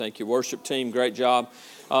Thank you, worship team. Great job.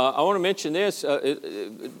 I want to mention this.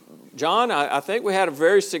 John, I think we had a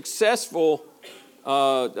very successful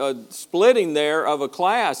splitting there of a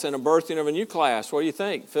class and a birthing of a new class. What do you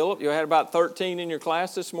think? Philip, you had about 13 in your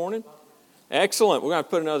class this morning? Excellent. We're going to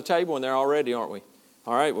put another table in there already, aren't we?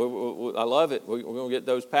 All right. I love it. We're going to get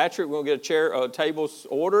those, Patrick. We're going to get tables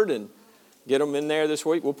ordered and get them in there this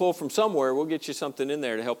week. We'll pull from somewhere. We'll get you something in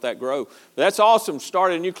there to help that grow. But that's awesome.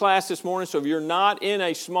 Started a new class this morning. So if you're not in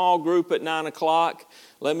a small group at 9 o'clock,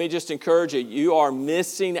 let me just encourage you. You are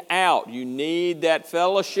missing out. You need that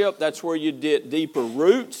fellowship. That's where you get deeper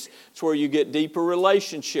roots. It's where you get deeper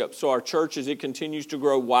relationships. So our church, as it continues to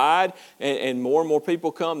grow wide and more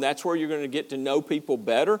people come, that's where you're going to get to know people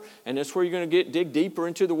better. And that's where you're going to dig deeper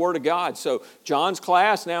into the Word of God. So John's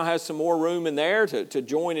class now has some more room in there to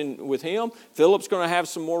join in with him. Philip's going to have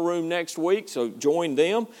some more room next week, so join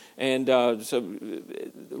them. And so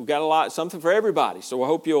we've got something for everybody. So I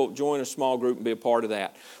hope you'll join a small group and be a part of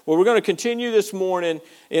that. Well, we're going to continue this morning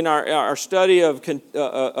in our study of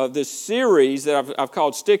this series that I've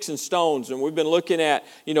called Sticks and Stones. And we've been looking at,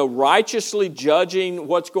 righteously judging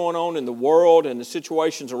what's going on in the world and the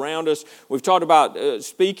situations around us. We've talked about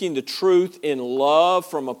speaking the truth in love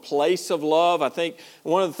from a place of love. I think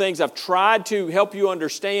one of the things I've tried to help you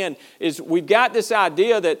understand is we've got this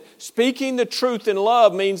idea that speaking the truth in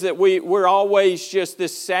love means that we're always just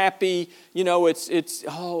this sappy, we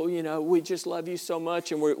just love you so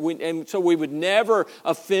much, and so we would never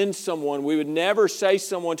offend someone. We would never say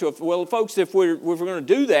someone well, folks, if we're going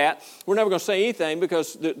to do that, we're never going to say anything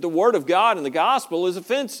because the Word of God and the gospel is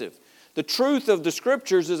offensive. The truth of the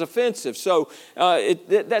Scriptures is offensive. So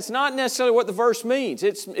that's not necessarily what the verse means.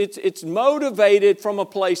 It's motivated from a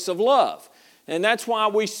place of love. And that's why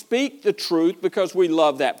we speak the truth, because we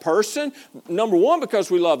love that person. Number one,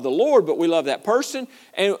 because we love the Lord, but we love that person.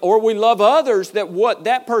 Or we love others, that what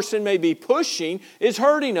that person may be pushing is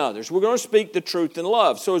hurting others. We're going to speak the truth in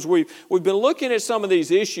love. So as we've been looking at some of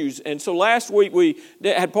these issues, and so last week we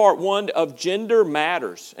had part one of gender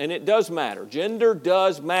matters. And it does matter. Gender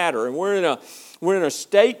does matter. And we're in a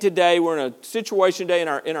state today, we're in a situation today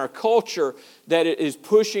in our culture that it is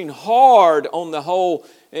pushing hard on the whole.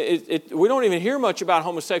 We don't even hear much about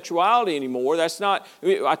homosexuality anymore. That's not.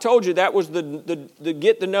 I told you that was the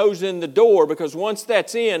get the nose in the door, because once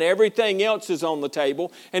that's in, everything else is on the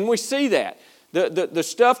table, and we see that. The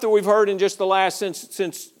stuff that we've heard in just the last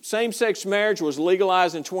since same-sex marriage was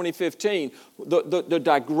legalized in 2015, the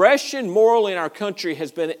digression morally in our country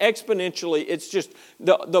has been exponentially. It's just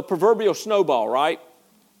the proverbial snowball, right?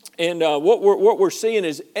 And what we're seeing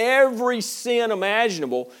is every sin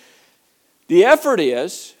imaginable. The effort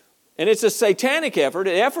is, and it's a satanic effort,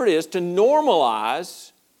 the effort is to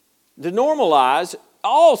normalize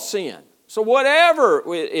all sin. So whatever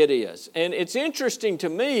it is. And it's interesting to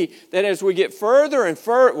me that as we get further and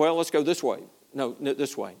further, well, let's go this way. No,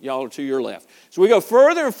 this way. Y'all are to your left. So we go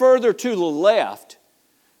further and further to the left.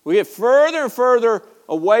 We get further and further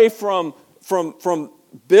away from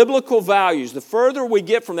biblical values. The further we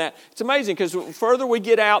get from that, it's amazing, because the further we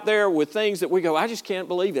get out there with things that we go, I just can't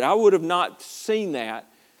believe it. I would have not seen that.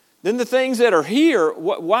 Then the things that are here,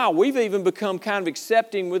 wow, we've even become kind of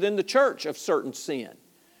accepting within the church of certain sin.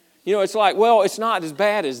 It's like, well, it's not as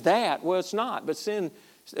bad as that. Well, it's not. But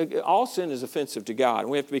all sin is offensive to God, and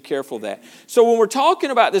we have to be careful of that. So when we're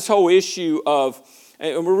talking about this whole issue of,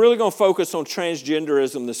 and we're really going to focus on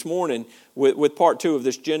transgenderism this morning with part two of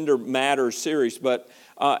this Gender Matters series. But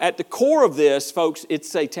at the core of this, folks, it's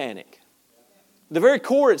satanic. The very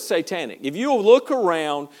core, it's satanic. If you look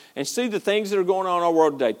around and see the things that are going on in our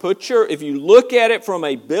world today, if you look at it from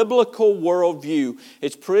a biblical worldview,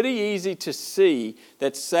 it's pretty easy to see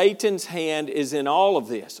that Satan's hand is in all of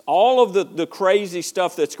this. All of the crazy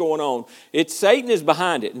stuff that's going on. Satan is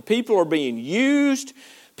behind it. And people are being used.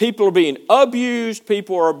 People are being abused.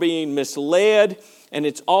 People are being misled. And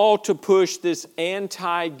it's all to push this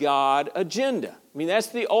anti-God agenda. I mean, that's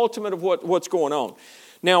the ultimate of what's going on.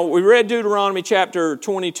 Now, we read Deuteronomy chapter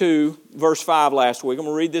 22, verse 5 last week. I'm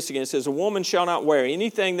going to read this again. It says, "A woman shall not wear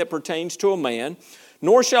anything that pertains to a man,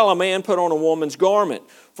 nor shall a man put on a woman's garment.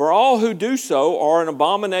 For all who do so are an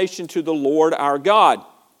abomination to the Lord our God."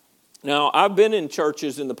 Now, I've been in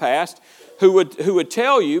churches in the past who would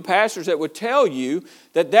tell you, pastors that would tell you,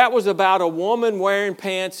 that was about a woman wearing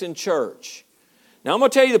pants in church. Now, I'm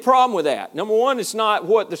going to tell you the problem with that. Number one, it's not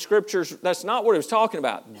what the Scriptures, that's not what it was talking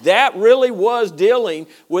about. That really was dealing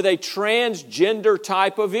with a transgender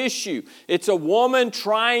type of issue. It's a woman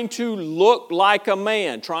trying to look like a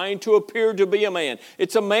man, trying to appear to be a man.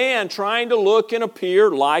 It's a man trying to look and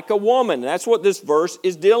appear like a woman. That's what this verse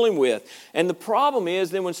is dealing with. And the problem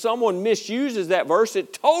is then when someone misuses that verse,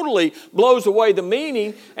 it totally blows away the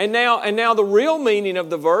meaning. And now the real meaning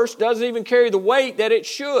of the verse doesn't even carry the weight that it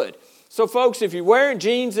should. So, folks, if you're wearing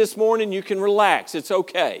jeans this morning, you can relax. It's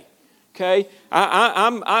okay. Okay?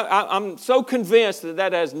 I'm so convinced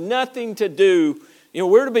that has nothing to do,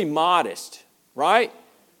 we're to be modest, right?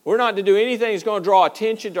 We're not to do anything that's going to draw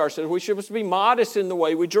attention to ourselves. We should be modest in the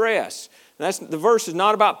way we dress. The verse is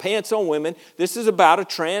not about pants on women. This is about a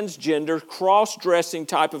transgender, cross-dressing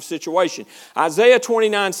type of situation. Isaiah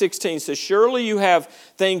 29:16 says, surely you have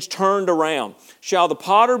things turned around. Shall the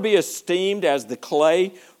potter be esteemed as the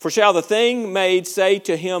clay? For shall the thing made say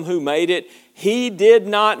to him who made it, he did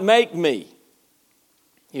not make me?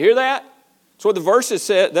 You hear that? That's what the verses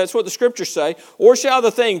say. That's what the Scriptures say. Or shall the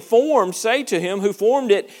thing formed say to him who formed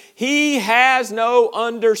it, he has no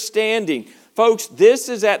understanding? Folks, this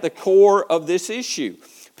is at the core of this issue.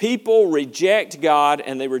 People reject God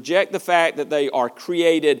and they reject the fact that they are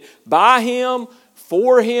created by Him,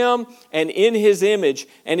 for Him, and in His image.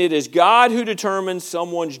 And it is God who determines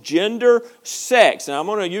someone's gender, sex. And I'm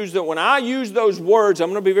going to use that. When I use those words, I'm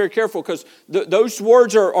going to be very careful because those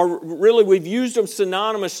words are really, we've used them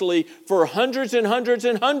synonymously for hundreds and hundreds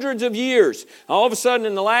and hundreds of years. All of a sudden,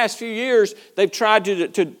 in the last few years, they've tried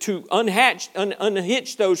to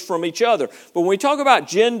unhitch those from each other. But when we talk about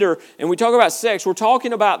gender and we talk about sex, we're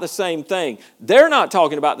talking about the same thing. They're not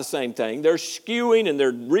talking about the same thing. They're skewing and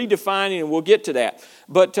they're redefining, and we'll get to that.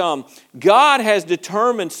 But God has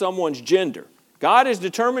determined someone's gender. God has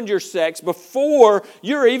determined your sex before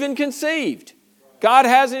you're even conceived. God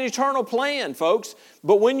has an eternal plan, folks.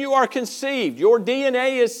 But when you are conceived, your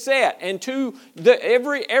DNA is set. And to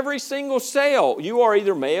every single cell, you are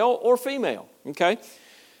either male or female. Okay?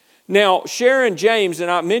 Now, Sharon James,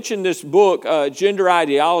 and I mentioned this book, Gender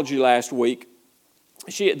Ideology, last week.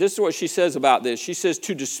 This is what she says about this. She says,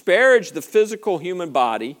 to disparage the physical human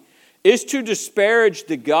body is to disparage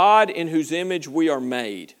the God in whose image we are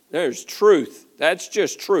made. There's truth. That's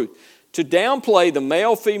just truth. To downplay the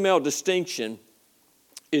male-female distinction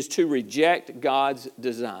is to reject God's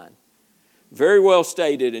design. Very well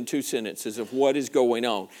stated in 2 sentences of what is going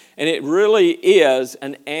on. And it really is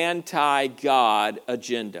an anti-God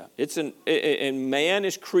agenda. And man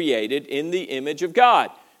is created in the image of God.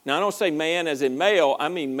 Now, I don't say man as in male. I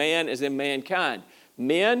mean man as in mankind.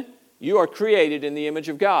 Men, you are created in the image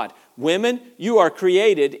of God. Women, you are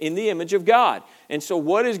created in the image of God. And so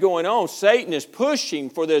what is going on? Satan is pushing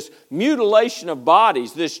for this mutilation of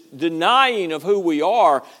bodies, this denying of who we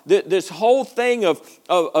are, this whole thing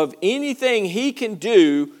of anything he can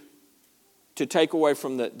do to take away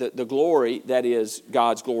from the glory that is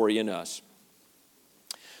God's glory in us.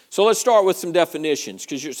 So let's start with some definitions,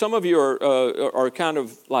 because some of you are kind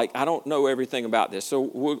of like, I don't know everything about this. So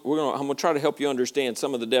I'm going to try to help you understand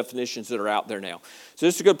some of the definitions that are out there now. So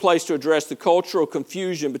this is a good place to address the cultural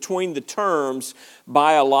confusion between the terms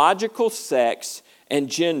biological sex and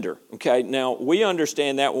gender. Okay, now we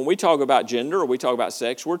understand that when we talk about gender or we talk about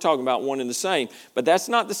sex, we're talking about one and the same. But that's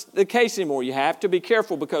not the case anymore. You have to be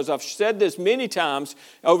careful, because I've said this many times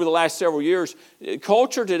over the last several years.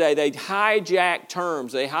 Culture today, they hijack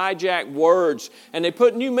terms, they hijack words, and they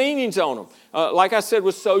put new meanings on them. Like I said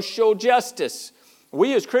with social justice.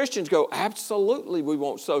 We as Christians go, absolutely we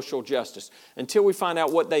want social justice, until we find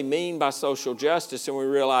out what they mean by social justice, and we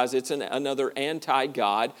realize it's another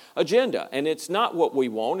anti-God agenda. And it's not what we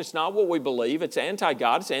want, it's not what we believe, it's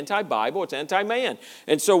anti-God, it's anti-Bible, it's anti-man.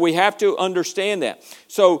 And so we have to understand that.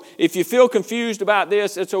 So if you feel confused about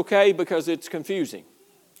this, it's okay, because it's confusing.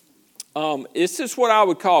 This is what I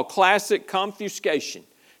would call classic confuscation.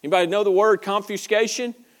 Anybody know the word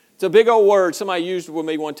confuscation? It's a big old word. Somebody used it with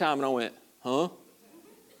me one time and I went, huh?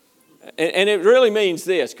 And it really means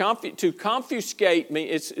this. To confiscate,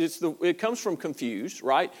 it comes from confuse,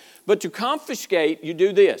 right? But to confiscate, you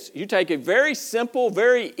do this. You take a very simple,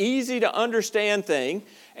 very easy to understand thing,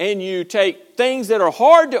 and you take things that are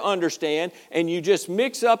hard to understand, and you just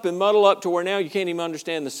mix up and muddle up to where now you can't even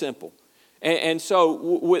understand the simple. And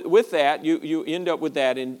so with that, you end up with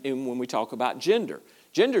that in when we talk about gender.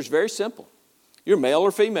 Gender is very simple. You're male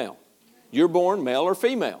or female. You're born male or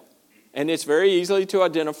female. And it's very easily to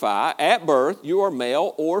identify. At birth, you are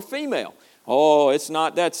male or female. Oh, it's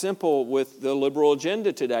not that simple with the liberal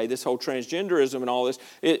agenda today, this whole transgenderism and all this.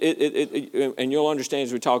 And you'll understand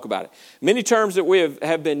as we talk about it. Many terms that we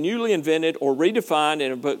have been newly invented or redefined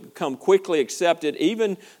and have become quickly accepted,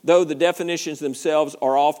 even though the definitions themselves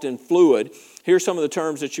are often fluid. Here's some of the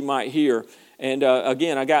terms that you might hear. And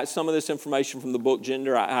again, I got some of this information from the book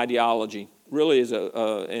Gender Ideology. Really is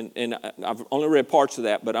and I've only read parts of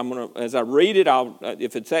that, but I'm gonna, as I read it,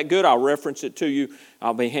 if it's that good, I'll reference it to you.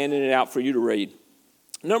 I'll be handing it out for you to read.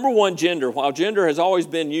 Number one, gender. While gender has always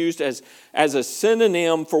been used as a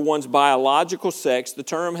synonym for one's biological sex, the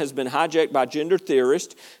term has been hijacked by gender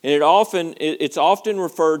theorists, and it's often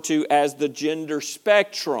referred to as the gender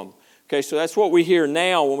spectrum. Okay, so that's what we hear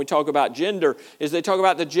now when we talk about gender, is they talk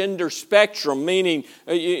about the gender spectrum, meaning,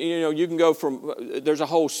 you can go from, there's a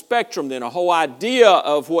whole spectrum then, a whole idea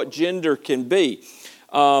of what gender can be.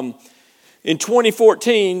 In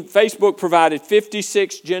 2014, Facebook provided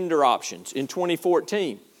 56 gender options in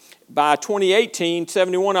 2014. By 2018,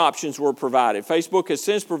 71 options were provided. Facebook has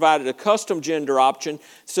since provided a custom gender option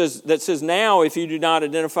that says now if you do not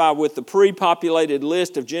identify with the pre-populated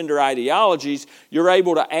list of gender ideologies, you're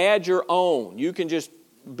able to add your own. You can just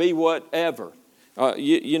be whatever. I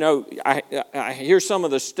hear some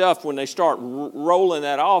of the stuff when they start rolling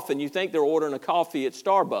that off, and you think they're ordering a coffee at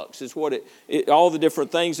Starbucks. It's what all the different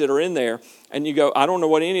things that are in there, and you go, I don't know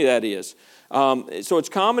what any of that is. So it's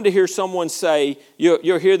common to hear someone say,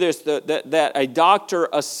 you'll hear this, that a doctor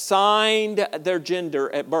assigned their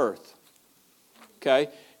gender at birth. Okay?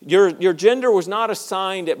 Your gender was not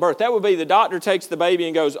assigned at birth. That would be the doctor takes the baby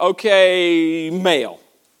and goes, okay, male.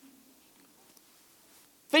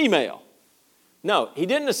 Female. No, he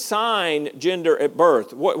didn't assign gender at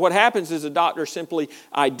birth. What happens is a doctor simply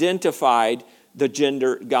identified the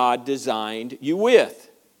gender God designed you with.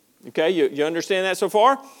 Okay, you understand that so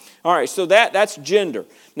far? All right, so that's gender.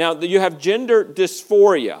 Now, you have gender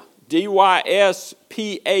dysphoria, D-Y-S-P-H-O-R-I-A,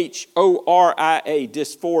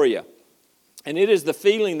 dysphoria. And it is the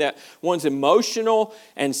feeling that one's emotional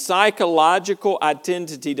and psychological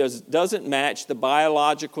identity doesn't match the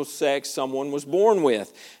biological sex someone was born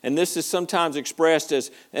with. And this is sometimes expressed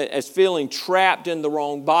as feeling trapped in the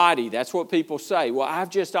wrong body. That's what people say. Well,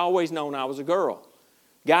 I've just always known I was a girl.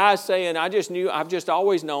 Guys saying, I've just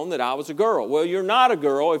always known that I was a girl. Well, you're not a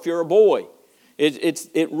girl if you're a boy.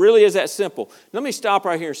 It really is that simple. Let me stop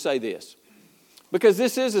right here and say this. Because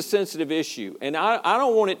this is a sensitive issue. And I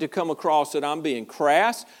don't want it to come across that I'm being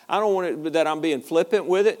crass. I don't want it that I'm being flippant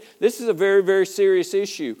with it. This is a very, very serious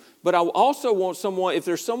issue. But I also want someone, if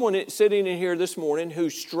there's someone sitting in here this morning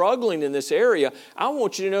who's struggling in this area, I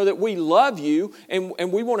want you to know that we love you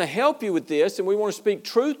and we want to help you with this and we want to speak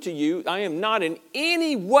truth to you. I am not in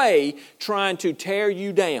any way trying to tear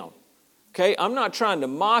you down. Okay, I'm not trying to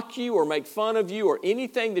mock you or make fun of you or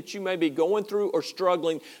anything that you may be going through or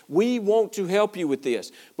struggling. We want to help you with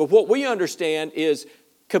this. But what we understand is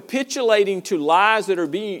capitulating to lies that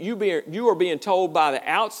you are being told by the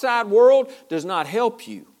outside world does not help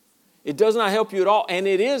you. It does not help you at all, and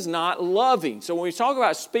it is not loving. So when we talk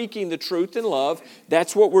about speaking the truth in love,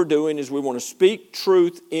 that's what we're doing, is we want to speak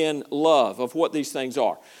truth in love of what these things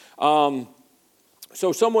are.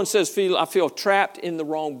 So someone says, I feel trapped in the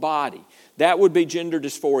wrong body. That would be gender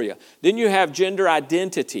dysphoria. Then you have gender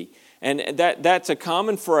identity. And that's a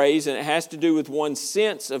common phrase, and it has to do with one's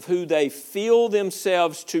sense of who they feel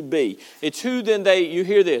themselves to be. It's who then you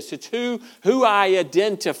hear this, it's who I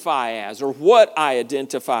identify as, or what I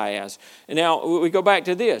identify as. And now we go back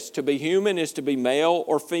to this. To be human is to be male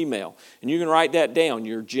or female. And you can write that down.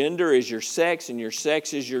 Your gender is your sex, and your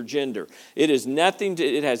sex is your gender. It has nothing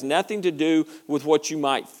to do with what you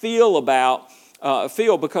might feel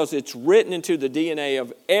because it's written into the DNA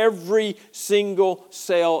of every single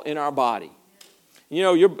cell in our body. You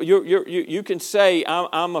know, you can say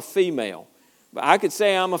I'm a female. I could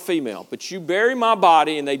say I'm a female, but you bury my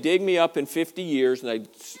body and they dig me up in 50 years and they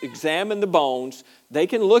examine the bones. They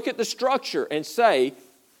can look at the structure and say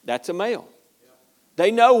that's a male. They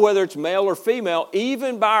know whether it's male or female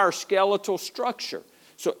even by our skeletal structure.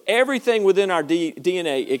 So everything within our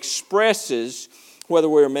DNA expresses whether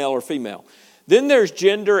we're male or female. Then there's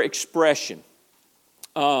gender expression.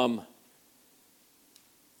 And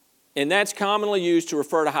that's commonly used to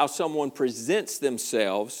refer to how someone presents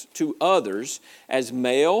themselves to others as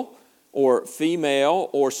male or female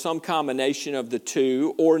or some combination of the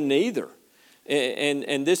two or neither.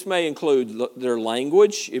 And this may include their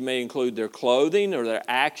language, it may include their clothing or their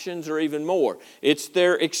actions or even more. It's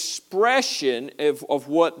their expression of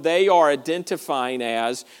what they are identifying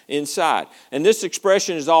as inside. And this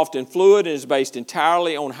expression is often fluid and is based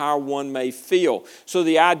entirely on how one may feel. So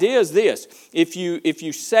the idea is this: if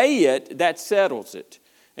you say it, that settles it.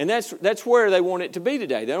 And that's where they want it to be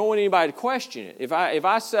today. They don't want anybody to question it. If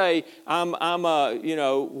I say I'm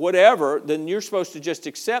whatever, then you're supposed to just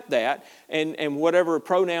accept that, and whatever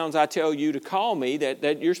pronouns I tell you to call me,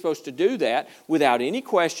 that you're supposed to do that without any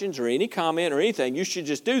questions or any comment or anything. You should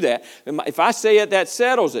just do that. If I say it, that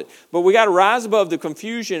settles it. But we got to rise above the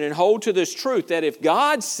confusion and hold to this truth that if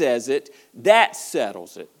God says it, that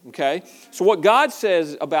settles it. Okay? So what God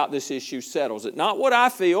says about this issue settles it. Not what I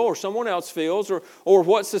feel or someone else feels or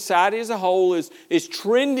what society as a whole is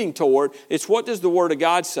trending toward. It's what does the Word of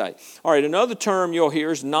God say. All right, another term you'll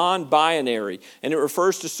hear is non-binary. And it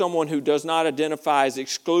refers to someone who does not identify as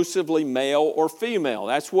exclusively male or female.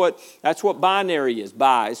 That's what binary is.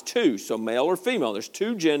 Bi is two, so male or female. There's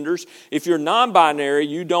two genders. If you're non-binary,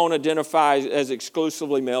 you don't identify as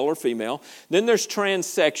exclusively male or female. Then there's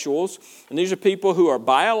transsexuals. And these are people who are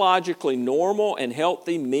biologically normal and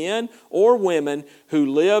healthy men or women who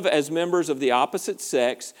live as members of the opposite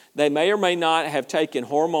sex. They may or may not have taken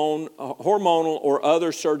hormonal or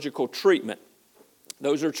other surgical treatment.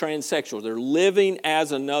 Those are transsexuals. They're living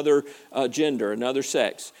as another gender, another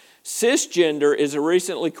sex. Cisgender is a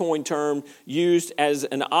recently coined term used as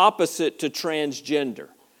an opposite to transgender.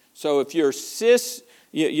 So if you're cis,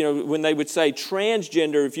 when they would say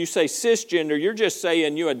transgender, if you say cisgender, you're just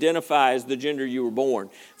saying you identify as the gender you were born.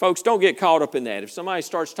 Folks, don't get caught up in that. If somebody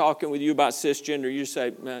starts talking with you about cisgender, you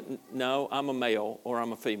say, no, I'm a male or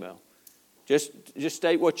I'm a female. Just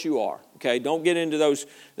state what you are, okay? Don't get into those,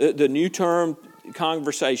 the new term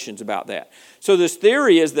conversations about that. So this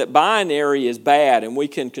theory is that binary is bad and we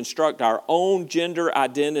can construct our own gender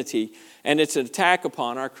identity, and it's an attack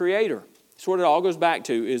upon our Creator. That's what it all goes back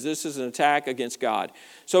to, is this is an attack against God.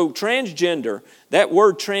 So transgender, that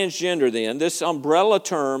word transgender then, this umbrella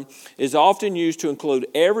term is often used to include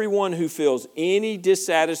everyone who feels any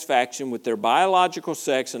dissatisfaction with their biological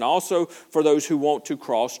sex, and also for those who want to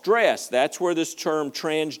cross-dress. That's where this term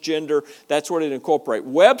transgender, that's what it incorporates.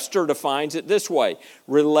 Webster defines it this way: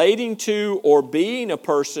 relating to or being a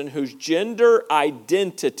person whose gender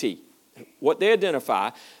identity, what they identify,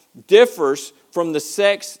 differs from the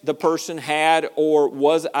sex the person had or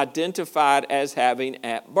was identified as having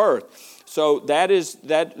at birth. So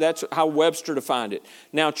that's how Webster defined it.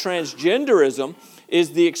 Now, transgenderism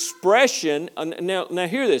is the expression, now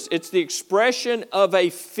hear this, it's the expression of a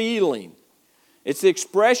feeling. It's the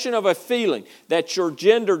expression of a feeling that your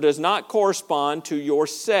gender does not correspond to your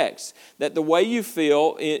sex, that the way you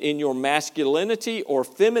feel in your masculinity or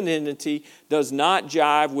femininity does not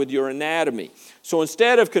jive with your anatomy. So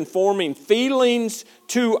instead of conforming feelings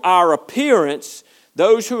to our appearance,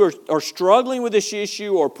 those who are struggling with this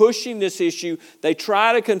issue or pushing this issue, they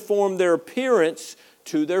try to conform their appearance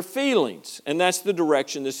to their feelings. And that's the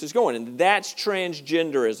direction this is going. And that's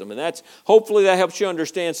transgenderism. And hopefully that helps you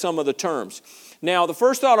understand some of the terms. Now, the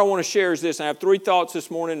first thought I want to share is this. I have 3 thoughts this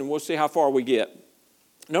morning, and we'll see how far we get.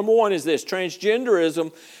 Number 1 is this: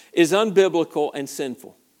 transgenderism is unbiblical and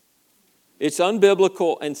sinful. It's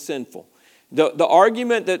unbiblical and sinful. The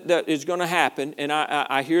argument that is going to happen, and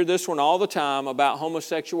I hear this one all the time about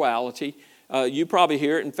homosexuality. You probably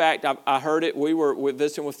hear it. In fact, I heard it. We were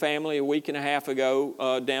visiting with family a week and a half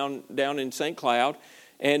ago down in St. Cloud.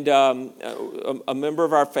 And a member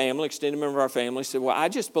of our family, extended member of our family, said, well, I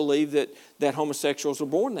just believe that homosexuals are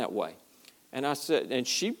born that way. And I said, and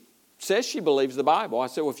she says she believes the Bible. I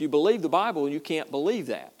said, well, if you believe the Bible, you can't believe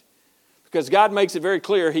that. Because God makes it very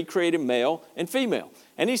clear He created male and female.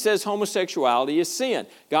 And He says homosexuality is sin.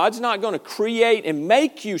 God's not going to create and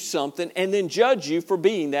make you something and then judge you for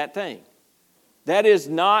being that thing. That is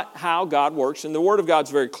not how God works, and the Word of God's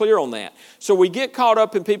very clear on that. So we get caught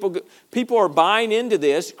up in people are buying into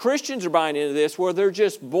this, Christians are buying into this, where they're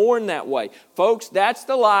just born that way. Folks, that's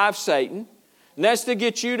the lie of Satan, and that's to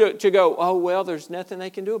get you to go, oh, well, there's nothing they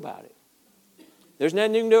can do about it. There's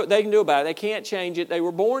nothing they can do about it. They can't change it. They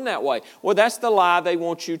were born that way. Well, that's the lie they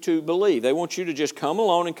want you to believe. They want you to just come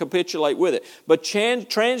along and capitulate with it. But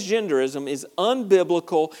transgenderism is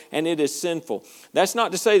unbiblical and it is sinful. That's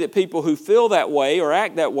not to say that people who feel that way or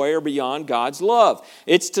act that way are beyond God's love.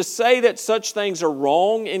 It's to say that such things are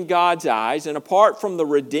wrong in God's eyes, and apart from the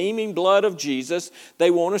redeeming blood of Jesus,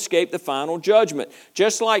 they won't escape the final judgment.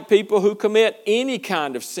 Just like people who commit any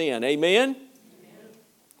kind of sin. Amen?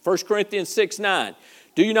 1 Corinthians 6:9.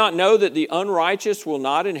 Do you not know that the unrighteous will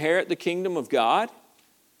not inherit the kingdom of God?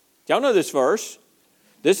 Y'all know this verse.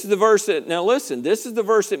 This is the verse that, now listen, this is the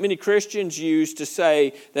verse that many Christians use to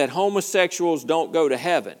say that homosexuals don't go to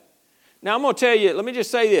heaven. Now I'm going to tell you, let me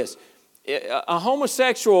just say this. A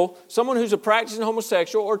homosexual, someone who's a practicing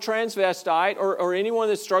homosexual or transvestite or anyone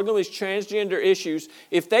that's struggling with transgender issues,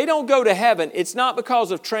 if they don't go to heaven, it's not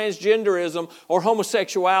because of transgenderism or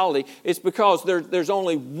homosexuality. It's because there's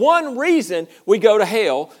only one reason we go to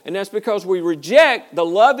hell, and that's because we reject the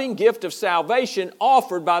loving gift of salvation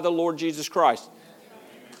offered by the Lord Jesus Christ.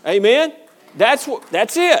 Amen? That's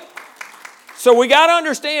it. So we got to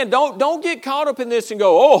understand, don't get caught up in this and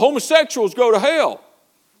go, oh, homosexuals go to hell.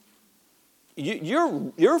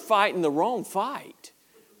 You're fighting the wrong fight,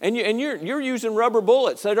 and you're using rubber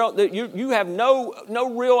bullets. You have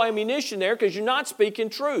no real ammunition there because you're not speaking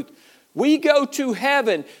truth. We go to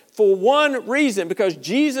heaven for one reason, because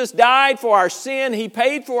Jesus died for our sin. He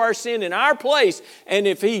paid for our sin in our place, and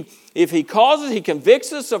if He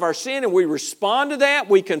convicts us of our sin, and we respond to that,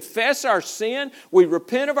 we confess our sin, we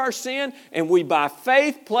repent of our sin, and we by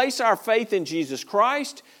faith place our faith in Jesus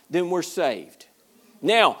Christ, then we're saved.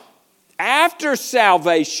 Now, after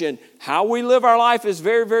salvation, how we live our life is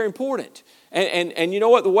very, very important. And you know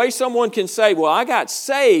what? The way someone can say, well, I got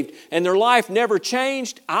saved and their life never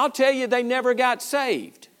changed, I'll tell you they never got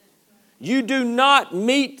saved. You do not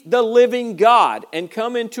meet the living God and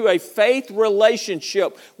come into a faith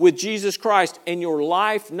relationship with Jesus Christ and your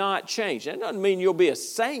life not change. That doesn't mean you'll be a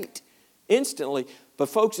saint instantly, but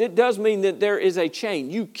folks, it does mean that there is a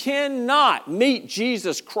change. You cannot meet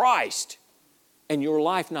Jesus Christ and your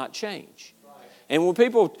life not change. And when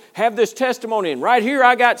people have this testimony, and right here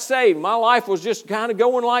I got saved, my life was just kind of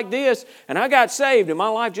going like this, and I got saved, and my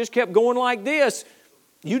life just kept going like this,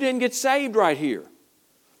 you didn't get saved right here.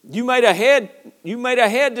 You made a head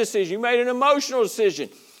decision, you made an emotional decision.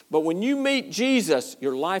 But when you meet Jesus,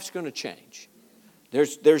 your life's going to change.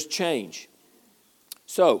 There's change.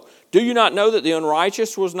 So, do you not know that the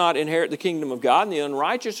unrighteous will not inherit the kingdom of God, and the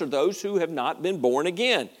unrighteous are those who have not been born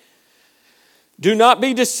again? Do not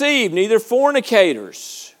be deceived, neither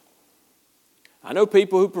fornicators. I know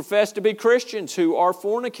people who profess to be Christians who are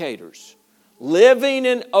fornicators, living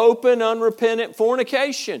in open, unrepentant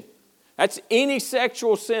fornication. That's any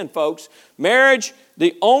sexual sin, folks. Marriage,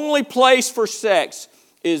 the only place for sex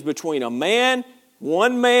is between a man,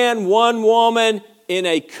 one woman, in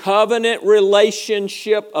a covenant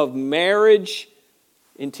relationship of marriage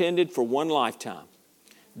intended for one lifetime.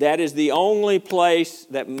 That is the only place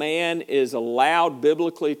that man is allowed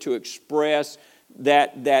biblically to express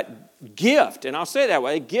that gift. And I'll say it that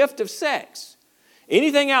way, a gift of sex.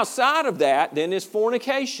 Anything outside of that then is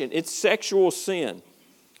fornication. It's sexual sin.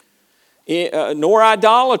 Nor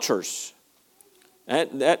idolaters.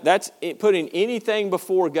 That's putting anything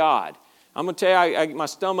before God. I'm going to tell you, my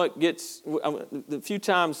stomach gets, the few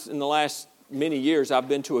times in the last many years I've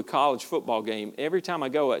been to a college football game, every time I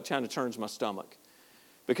go it kind of turns my stomach.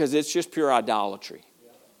 Because it's just pure idolatry.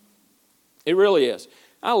 It really is.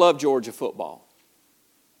 I love Georgia football.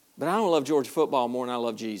 But I don't love Georgia football more than I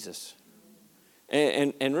love Jesus.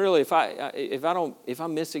 And really, if I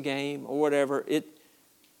miss a game or whatever,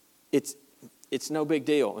 it's no big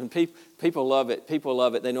deal. And people love it. People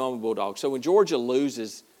love it. They know I'm a Bulldog. So when Georgia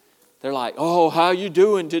loses, they're like, "Oh, how you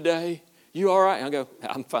doing today? You all right?" And I go,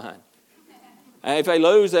 "I'm fine." And if they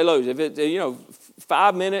lose, they lose. If it,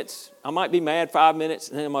 5 minutes, I might be mad 5 minutes,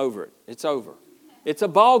 and then I'm over it. It's over. It's a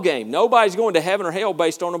ball game. Nobody's going to heaven or hell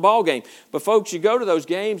based on a ball game. But folks, you go to those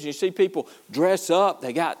games and you see people dress up.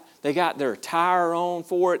 They got their attire on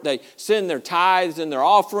for it. They send their tithes and their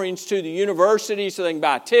offerings to the university so they can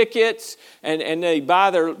buy tickets and they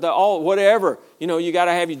buy their whatever. You got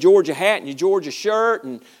to have your Georgia hat and your Georgia shirt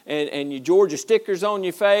and your Georgia stickers on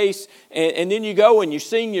your face. And then you go and you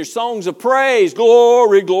sing your songs of praise.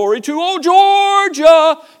 Glory, glory to old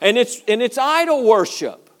Georgia. And it's idol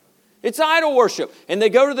worship. It's idol worship. And they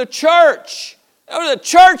go to the church. Go to the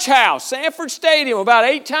church house, Sanford Stadium, about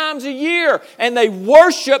 8 times a year, and they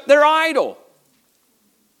worship their idol.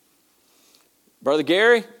 Brother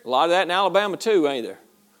Gary, a lot of that in Alabama too, ain't there?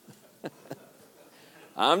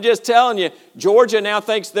 I'm just telling you, Georgia now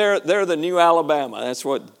thinks they're the new Alabama. That's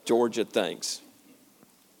what Georgia thinks.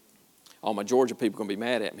 All my Georgia people are going to be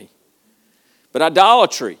mad at me. But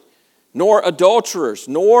idolatry, nor adulterers,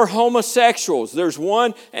 nor homosexuals. There's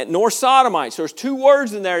one, nor sodomites. There's 2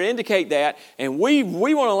 words in there to indicate that. And we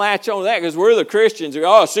want to latch on to that because we're the Christians.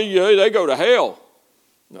 Oh, see, they go to hell.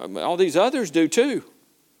 All these others do too.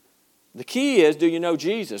 The key is, do you know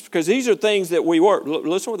Jesus? Because these are things that we work.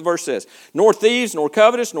 Listen to what the verse says. Nor thieves, nor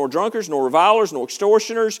covetous, nor drunkards, nor revilers, nor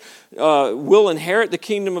extortioners will inherit the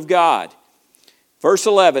kingdom of God. Verse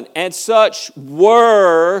 11, and such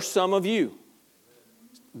were some of you.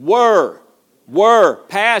 Were,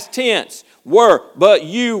 past tense, were, but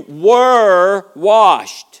you were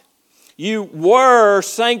washed. You were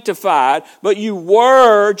sanctified, but you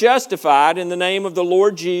were justified in the name of the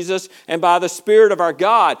Lord Jesus and by the Spirit of our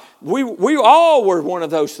God. We all were one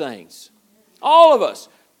of those things. All of us.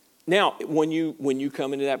 Now, when you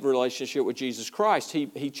come into that relationship with Jesus Christ,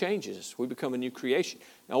 He changes us. We become a new creation.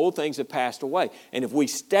 Now, old things have passed away. And if we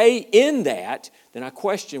stay in that, then I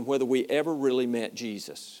question whether we ever really met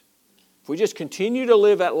Jesus. If we just continue to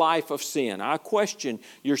live that life of sin, I question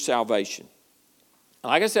your salvation.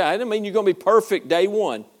 Like I said, I don't mean you're going to be perfect day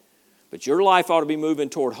one, but your life ought to be moving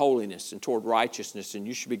toward holiness and toward righteousness, and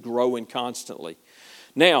you should be growing constantly.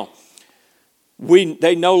 Now,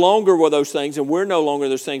 they no longer were those things, and we're no longer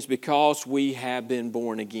those things because we have been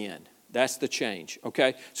born again. That's the change,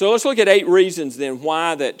 okay? So let's look at 8 reasons then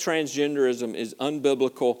why that transgenderism is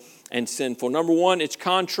unbiblical and sinful. Number 1, it's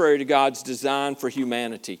contrary to God's design for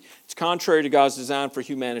humanity. It's contrary to God's design for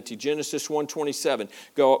humanity. Genesis 1:27.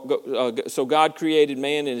 So God created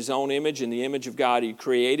man in His own image. In the image of God He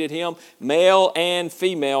created him. Male and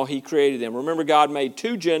female He created them. Remember, God made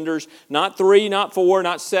 2 genders, not 3, not 4,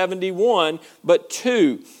 not 71, but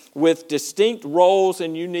 2. With distinct roles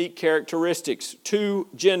and unique characteristics. 2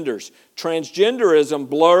 genders. Transgenderism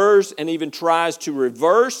blurs and even tries to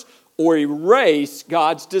reverse or erase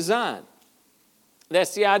God's design.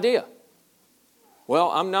 That's the idea.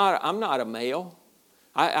 Well, I'm not a male.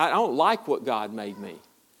 I don't like what God made me.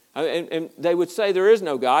 And they would say there is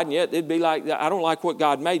no God, and yet it'd be like, I don't like what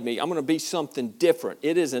God made me. I'm going to be something different.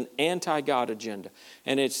 It is an anti-God agenda.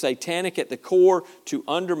 And it's satanic at the core to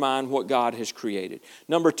undermine what God has created.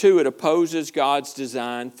 Number 2, it opposes God's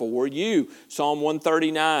design for you. Psalm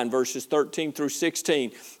 139, verses 13 through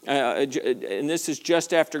 16. And this is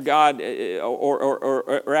just after God,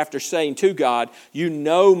 or after saying to God, you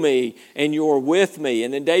know me and you're with me.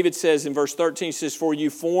 And then David says in verse 13, he says, for you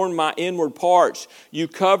formed my inward parts. You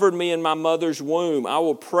covered me in my mother's womb. I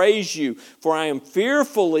will praise you, for I am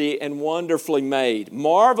fearfully and wonderfully made.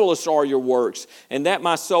 Marvelous are your works, and that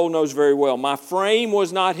my soul knows very well. My frame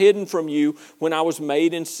was not hidden from you when I was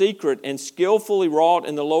made in secret and skillfully wrought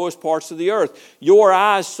in the lowest parts of the earth. Your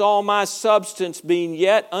eyes saw my substance being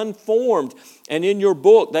yet unformed, and in your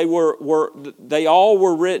book they all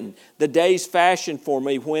were written, the days fashioned for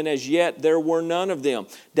me, when as yet there were none of them.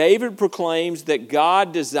 David proclaims that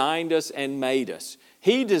God designed us and made us.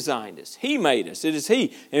 He designed us. He made us. It is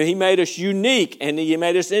He. And He made us unique, and He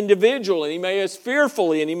made us individual, and He made us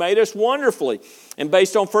fearfully, and He made us wonderfully. And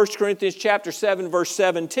based on 1 Corinthians chapter 7, verse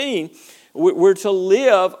 17, we're to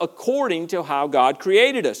live according to how God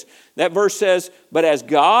created us. That verse says, but as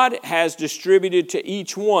God has distributed to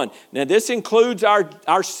each one. Now this includes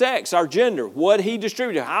our sex, our gender, what He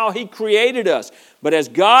distributed, how He created us. But as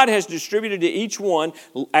God has distributed to each one,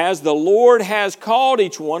 as the Lord has called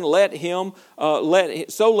each one, let him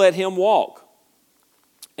walk.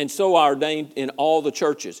 And so ordained in all the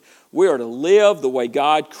churches. We are to live the way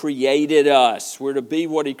God created us. We're to be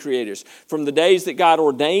what He created us. From the days that God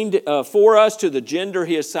ordained for us to the gender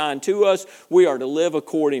He assigned to us, we are to live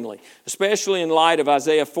accordingly. Especially in light of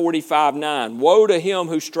Isaiah 45:9. Woe to him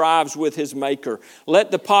who strives with his maker. Let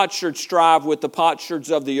the potsherd strive with the potsherds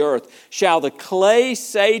of the earth. Shall the clay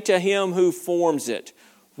say to him who forms it,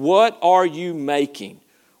 what are you making?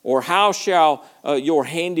 Or how shall your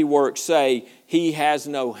handiwork say, he has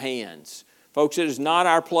no hands? Folks, it is not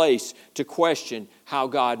our place to question how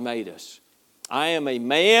God made us. I am a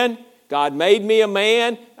man. God made me a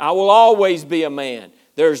man. I will always be a man.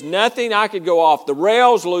 There's nothing I could go off the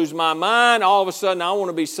rails, lose my mind. All of a sudden, I want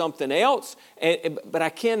to be something else. But I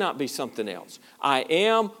cannot be something else. I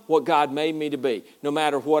am what God made me to be. No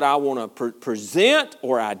matter what I want to present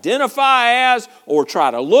or identify as or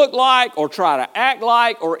try to look like or try to act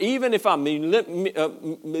like, or even if I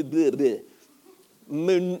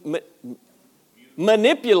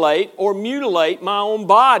manipulate or mutilate my own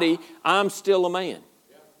body, I'm still a man.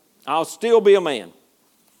 I'll still be a man.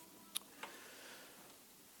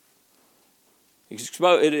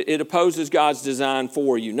 It opposes God's design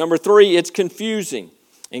for you. Number 3, it's confusing.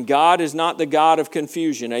 And God is not the God of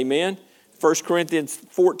confusion. Amen? 1 Corinthians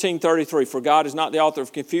 14:33. For God is not the author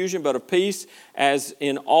of confusion, but of peace, as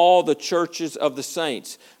in all the churches of the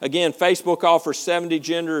saints. Again, Facebook offers 70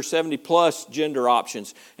 plus gender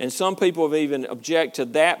options. And some people have even object to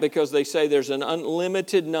that because they say there's an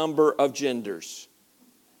unlimited number of genders.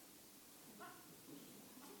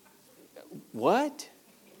 What?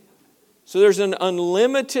 So there's an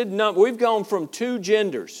unlimited number. We've gone from 2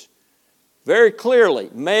 genders, very clearly,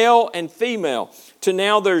 male and female, to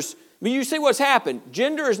now there's mean, you see what's happened.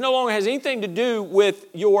 Gender is no longer has anything to do with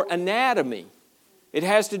your anatomy. It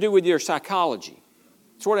has to do with your psychology.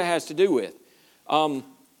 That's what it has to do with.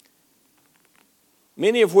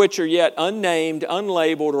 Many of which are yet unnamed,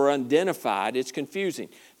 unlabeled, or unidentified. It's confusing.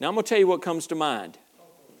 Now I'm going to tell you what comes to mind.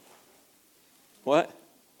 What?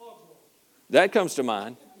 That comes to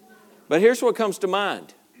mind. But here's what comes to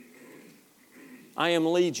mind. I am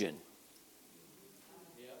Legion.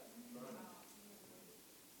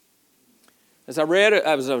 As I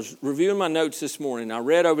was reviewing my notes this morning, I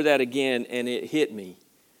read over that again and it hit me.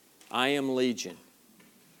 I am Legion.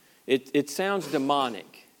 It sounds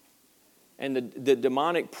demonic. And the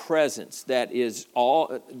demonic presence that is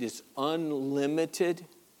all this unlimited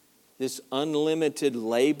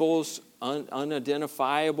labels,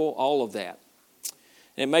 unidentifiable, all of that.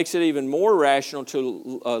 And it makes it even more rational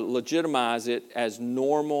to legitimize it as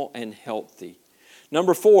normal and healthy.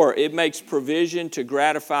 Number 4, it makes provision to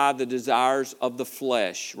gratify the desires of the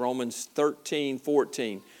flesh. Romans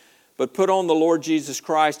 13:14. But put on the Lord Jesus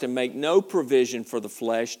Christ and make no provision for the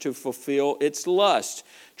flesh to fulfill its lust.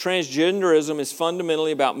 Transgenderism is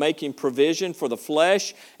fundamentally about making provision for the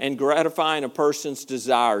flesh and gratifying a person's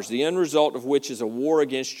desires, the end result of which is a war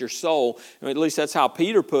against your soul. I mean, at least that's how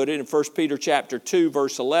Peter put it in 1 Peter chapter 2,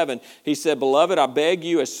 verse 11. He said, Beloved, I beg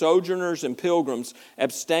you as sojourners and pilgrims,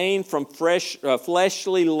 abstain from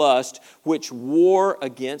fleshly lust which war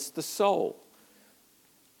against the soul.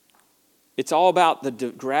 It's all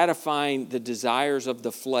about gratifying the desires of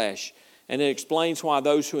the flesh. And it explains why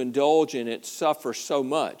those who indulge in it suffer so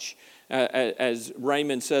much. As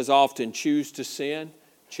Raymond says often, choose to sin,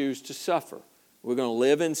 choose to suffer. We're going to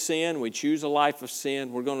live in sin. We choose a life of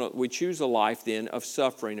sin. We choose a life then of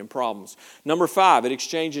suffering and problems. Number 5, it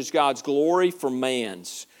exchanges God's glory for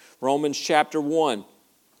man's. Romans chapter 1.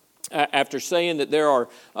 After saying that there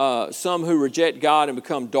are some who reject God and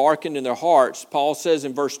become darkened in their hearts, Paul says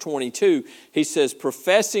in verse 22, he says,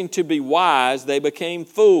 professing to be wise, they became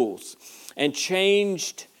fools and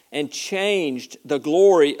changed the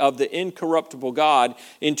glory of the incorruptible God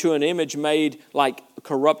into an image made like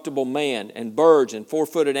corruptible man and birds and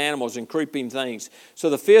four-footed animals and creeping things. So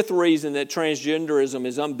the 5th reason that transgenderism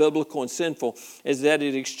is unbiblical and sinful is that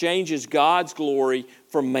it exchanges God's glory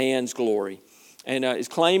for man's glory. And is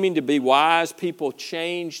claiming to be wise, people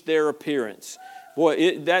change their appearance.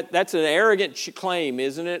 Boy, that's an arrogant claim,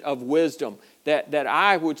 isn't it, of wisdom, that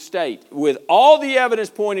I would state, with all the evidence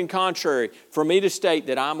pointing contrary, for me to state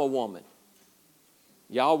that I'm a woman.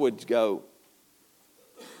 Y'all would go,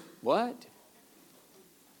 what?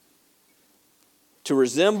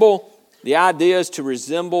 The idea is to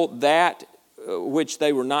resemble that which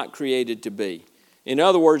they were not created to be. In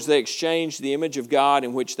other words, they exchanged the image of God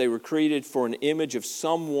in which they were created for an image of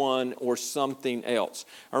someone or something else.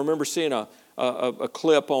 I remember seeing a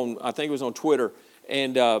clip on, I think it was on Twitter,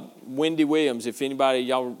 and Wendy Williams, if anybody,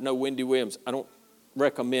 y'all know Wendy Williams, I don't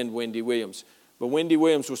recommend Wendy Williams, but Wendy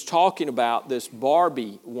Williams was talking about this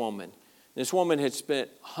Barbie woman. This woman had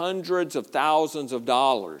spent hundreds of thousands of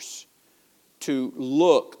dollars to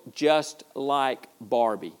look just like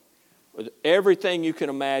Barbie. With everything you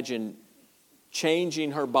can imagine,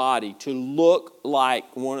 changing her body to look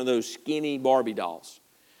like one of those skinny Barbie dolls.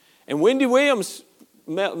 And Wendy Williams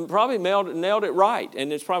probably nailed it right.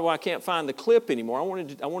 And it's probably why I can't find the clip anymore. I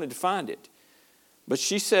wanted to find it. But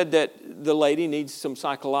she said that the lady needs some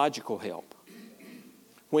psychological help.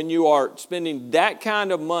 When you are spending that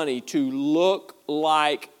kind of money to look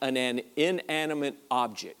like an inanimate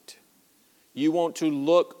object, you want to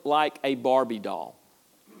look like a Barbie doll.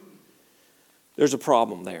 There's a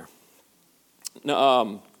problem there.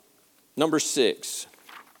 Number 6.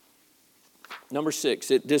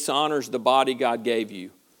 It dishonors the body God gave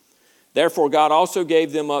you. Therefore, God also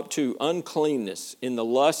gave them up to uncleanness in the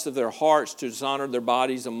lust of their hearts to dishonor their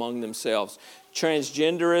bodies among themselves.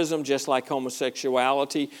 Transgenderism, just like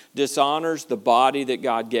homosexuality, dishonors the body that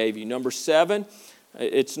God gave you. Number 7,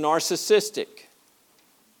 it's narcissistic.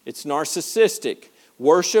 It's narcissistic.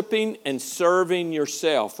 Worshiping and serving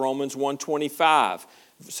yourself. Romans 1:25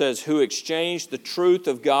 says, who exchanged the truth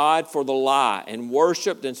of God for the lie and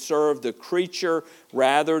worshiped and served the creature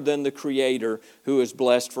rather than the Creator who is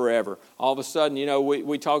blessed forever. All of a sudden,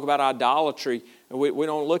 we talk about idolatry and we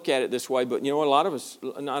don't look at it this way, but a lot of us,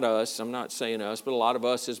 not us, I'm not saying us, but a lot of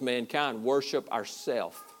us as mankind worship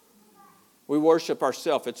ourselves. We worship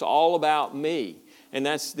ourselves. It's all about me. and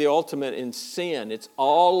that's the ultimate in sin. It's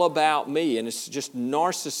all about me, and it's just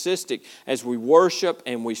narcissistic as we worship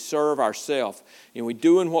and we serve ourselves. And we're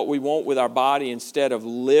doing what we want with our body instead of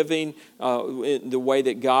living in the way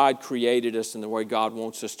that God created us and the way God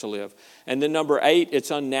wants us to live. And then number 8,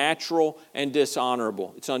 it's unnatural and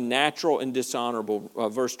dishonorable. It's unnatural and dishonorable.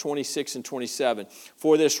 Verse 26 and 27.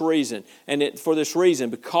 For this reason,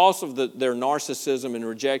 because of their narcissism and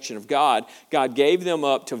rejection of God, God gave them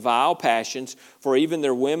up to vile passions, for even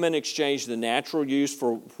their women exchanged the natural use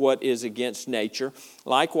for what is against nature.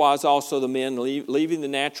 Likewise also the men, leaving the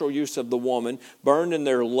natural use of the woman, burned in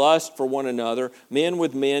their lust for one another, men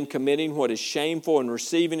with men, committing what is shameful and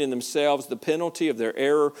receiving in themselves the penalty of their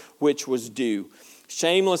error which was due.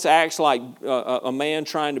 Shameless acts like a man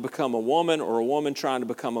trying to become a woman or a woman trying to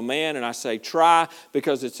become a man. And I say try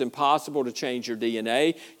because it's impossible to change your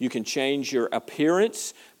DNA. You can change your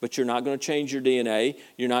appearance, but you're not going to change your DNA.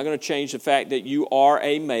 You're not going to change the fact that you are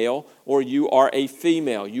a male or you are a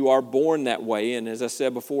female. You are born that way. And as I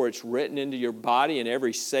said before, it's written into your body and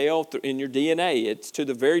every cell in your DNA. It's to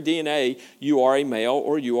the very DNA you are a male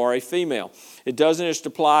or you are a female. It doesn't just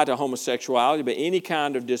apply to homosexuality, but any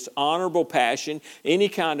kind of dishonorable passion, any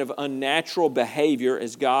kind of unnatural behavior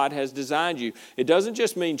as God has designed you. It doesn't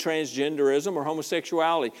just mean transgenderism or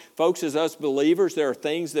homosexuality. Folks, as us believers, there are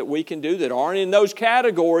things that we can do that aren't in those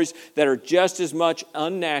categories that are just as much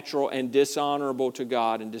unnatural and dishonorable to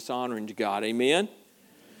God and dishonoring to God. Amen?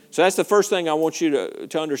 So that's the first thing I want you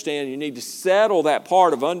to understand. You need to settle that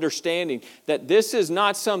part of understanding that this is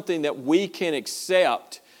not something that we can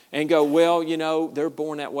accept and go, well, you know, they're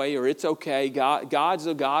born that way, or it's okay. God's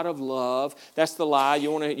a God of love. That's the lie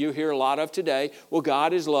you hear a lot of today. Well,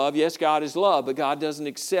 God is love. Yes, God is love, but God doesn't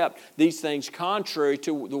accept these things contrary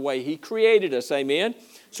to the way He created us. Amen?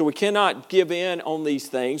 So we cannot give in on these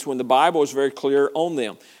things when the Bible is very clear on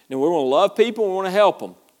them. Now, we want to love people, we want to help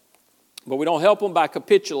them. But we don't help them by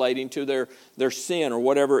capitulating to their sin or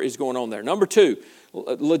whatever is going on there. Number 2,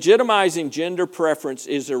 legitimizing gender preference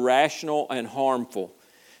is irrational and harmful.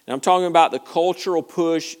 And I'm talking about the cultural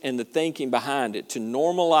push and the thinking behind it to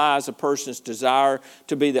normalize a person's desire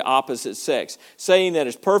to be the opposite sex, saying that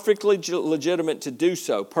it's perfectly legitimate to do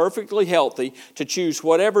so, perfectly healthy to choose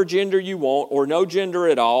whatever gender you want or no gender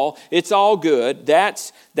at all. It's all good.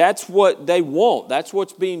 That's what they want. That's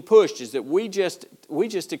what's being pushed, is that we just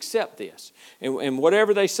accept this. And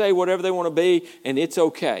whatever they say, whatever they want to be, and it's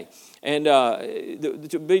okay. And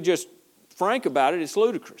to be just frank about it, it's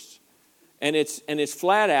ludicrous. And it's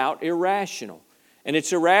flat out irrational. And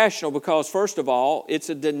it's irrational because, first of all, it's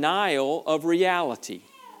a denial of reality.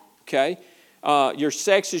 Okay? Your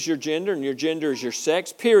sex is your gender and your gender is your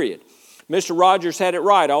sex, period. Mr. Rogers had it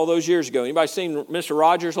right all those years ago. Anybody seen Mr.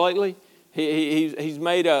 Rogers lately?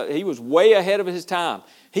 He was way ahead of his time.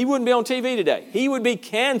 He wouldn't be on TV today. He would be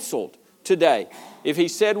canceled today if he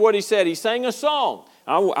said what he said. He sang a song.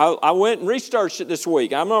 I went and researched it this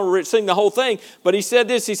week. I'm not going to sing the whole thing, but he said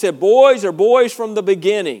this. He said, boys are boys from the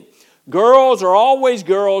beginning. Girls are always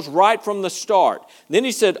girls right from the start. Then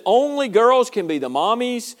he said, only girls can be the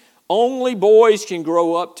mommies. Only boys can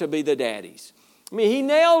grow up to be the daddies. I mean, he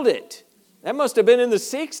nailed it. That must have been in the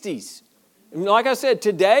 60s. And like I said,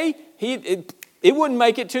 today, it wouldn't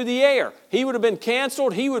make it to the air. He would have been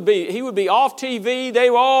canceled. He would be off TV.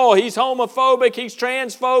 He's homophobic. He's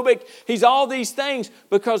transphobic. He's all these things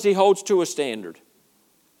because he holds to a standard.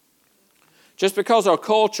 Just because our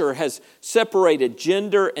culture has separated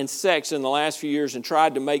gender and sex in the last few years and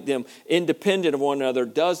tried to make them independent of one another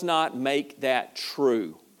does not make that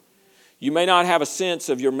true. You may not have a sense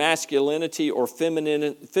of your masculinity or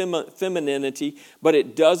femininity, but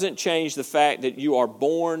it doesn't change the fact that you are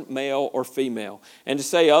born male or female. And to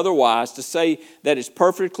say otherwise, to say that it's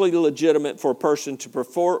perfectly legitimate for a person to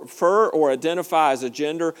prefer or identify as a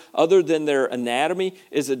gender other than their anatomy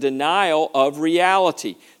is a denial of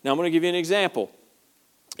reality. Now, I'm going to give you an example.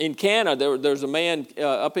 In Canada, there's a man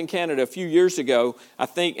up in Canada a few years ago. I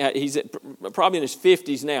think he's probably in his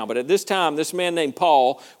 50s now. But at this time, this man named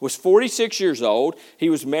Paul was 46 years old. He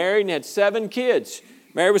was married and had 7 kids.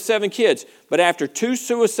 Married with 7 kids. But after 2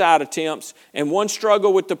 suicide attempts and 1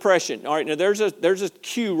 struggle with depression. All right, now there's a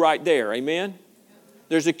cue right there. Amen?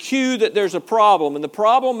 There's a cue that there's a problem. And the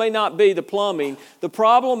problem may not be the plumbing. The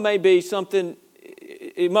problem may be something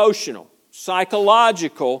emotional,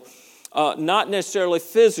 psychological, not necessarily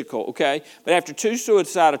physical, okay? But after 2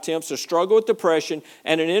 suicide attempts, a struggle with depression,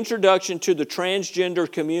 and an introduction to the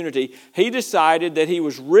transgender community, he decided that he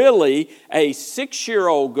was really a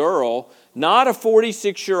 6-year-old girl, not a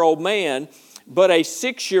 46-year-old man, but a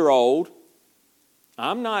 6-year-old.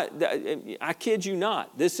 I kid you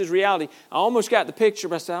not. This is reality. I almost got the picture,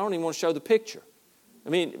 but I said, I don't even want to show the picture. I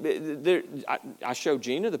mean, I showed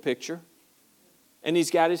Gina the picture. And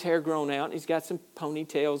he's got his hair grown out, and he's got some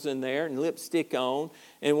ponytails in there and lipstick on.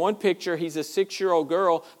 In one picture, he's a 6-year-old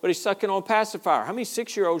girl, but he's sucking on a pacifier. How many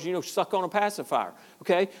 6-year-olds suck on a pacifier?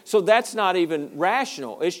 Okay, so that's not even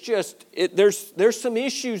rational. It's just, there's some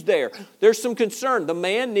issues there. There's some concern. The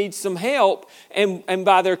man needs some help, and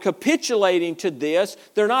by their capitulating to this,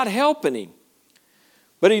 they're not helping him.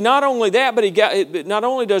 But not only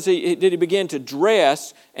did he begin to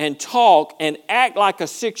dress and talk and act like a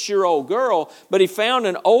 6-year-old girl, but he found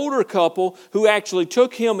an older couple who actually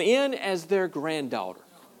took him in as their granddaughter.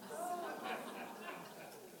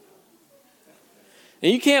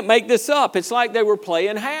 And you can't make this up. It's like they were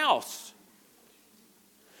playing house.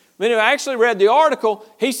 When I actually read the article,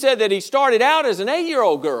 he said that he started out as an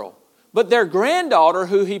 8-year-old girl. But their granddaughter,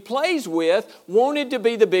 who he plays with, wanted to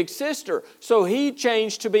be the big sister. So he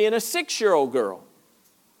changed to being a 6-year-old girl.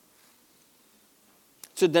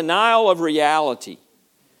 It's a denial of reality.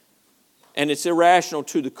 And it's irrational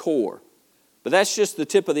to the core. But that's just the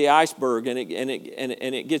tip of the iceberg. And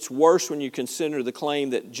it gets worse when you consider the claim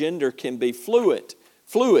that gender can be fluid.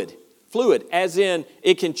 Fluid, as in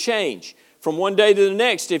it can change from one day to the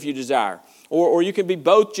next if you desire. Or you can be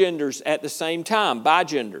both genders at the same time,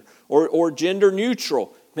 bigender. Or gender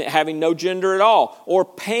neutral, having no gender at all. Or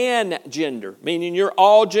pan-gender, meaning you're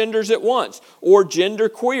all genders at once. Or gender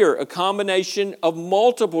queer, a combination of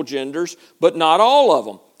multiple genders, but not all of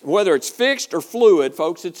them. Whether it's fixed or fluid,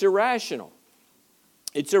 folks, it's irrational.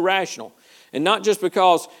 It's irrational. And not just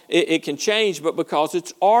because it can change, but because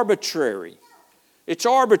it's arbitrary. It's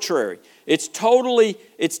arbitrary. It's totally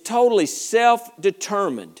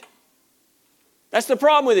self-determined. That's the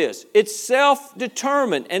problem with this. It's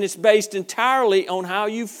self-determined, and it's based entirely on how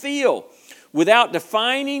you feel without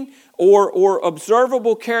defining or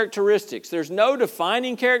observable characteristics. There's no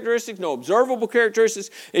defining characteristics, no observable characteristics.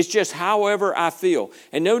 It's just however I feel.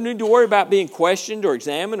 And no need to worry about being questioned or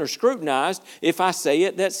examined or scrutinized. If I say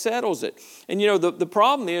it, that settles it. And the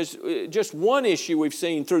problem is, just one issue we've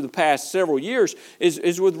seen through the past several years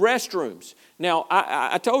is with restrooms. Now,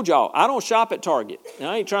 I told y'all, I don't shop at Target. And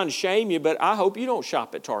I ain't trying to shame you, but I hope you don't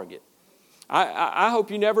shop at Target. I hope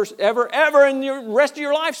you never, ever in the rest of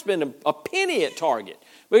your life spend a penny at Target.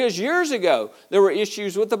 Because years ago, there were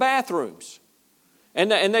issues with the bathrooms.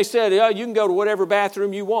 And they said, you can go to whatever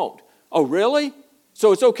bathroom you want. Oh, really?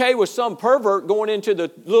 So it's okay with some pervert going into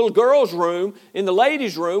the little girl's room, in the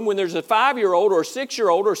ladies' room, when there's a 5-year-old or a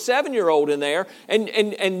 6-year-old or a 7-year-old in there,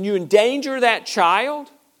 and you endanger that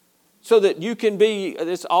child so that you can be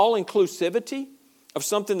this all-inclusivity of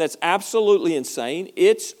something that's absolutely insane.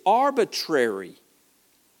 It's arbitrary.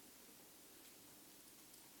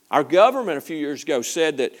 Our government a few years ago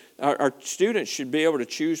said that our students should be able to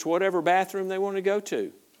choose whatever bathroom they want to go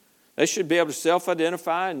to. They should be able to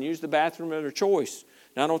self-identify and use the bathroom of their choice.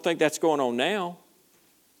 Now, I don't think that's going on now.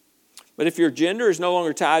 But if your gender is no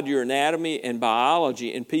longer tied to your anatomy and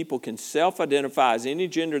biology, and people can self-identify as any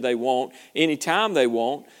gender they want, anytime they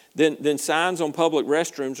want, then signs on public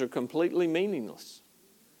restrooms are completely meaningless.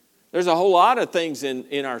 There's a whole lot of things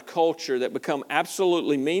in our culture that become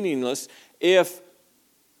absolutely meaningless if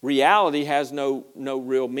reality has no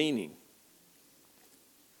real meaning.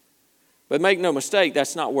 But make no mistake,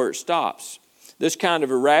 that's not where it stops. This kind of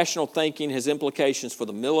irrational thinking has implications for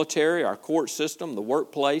the military, our court system, the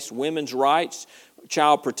workplace, women's rights,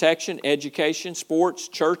 child protection, education, sports,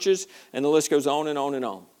 churches, and the list goes on and on and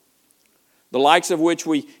on. The likes of which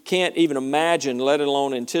we can't even imagine, let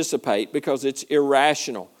alone anticipate, because it's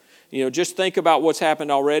irrational. Just think about what's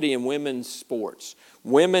happened already in women's sports.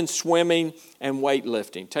 Women's swimming and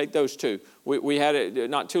weightlifting. Take those two. We had it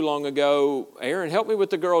not too long ago. Aaron, help me with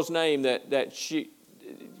the girl's name that she...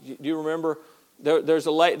 Do you remember? There's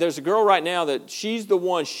a girl right now that she's the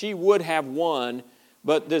one, she would have won,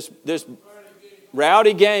 but this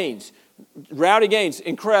Rowdy Gaines,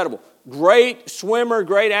 incredible. Great swimmer,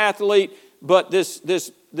 great athlete, but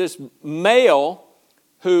this male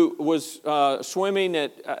who was swimming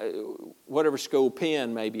at whatever school,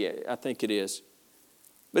 Penn maybe, I think it is.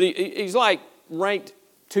 But he's like ranked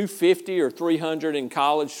 250 or 300 in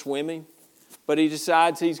college swimming. But he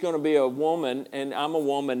decides he's going to be a woman, and I'm a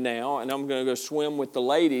woman now, and I'm going to go swim with the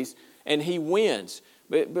ladies, and he wins.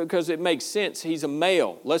 Because it makes sense, he's a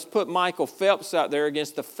male. Let's put Michael Phelps out there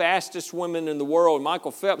against the fastest women in the world.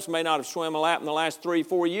 Michael Phelps may not have swum a lap in the last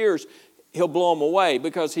 3-4 years. He'll blow him away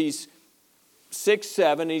because he's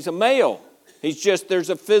 6'7", he's a male. There's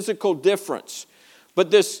a physical difference.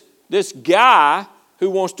 But this guy who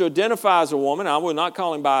wants to identify as a woman, I will not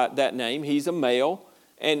call him by that name, he's a male,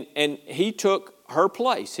 and he took her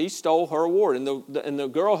place. He stole her award. And the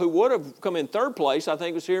girl who would have come in third place, I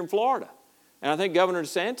think, was here in Florida. And I think Governor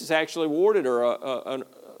DeSantis actually awarded her a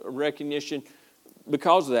recognition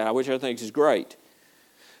because of that, which I think is great.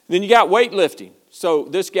 Then you got weightlifting. So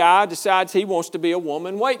this guy decides he wants to be a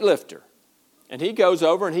woman weightlifter. And he goes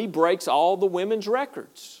over and he breaks all the women's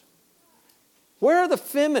records. Where are the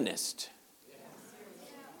feminists?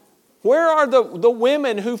 Where are the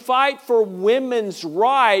women who fight for women's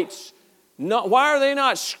rights? Why are they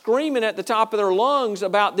not screaming at the top of their lungs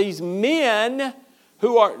about these men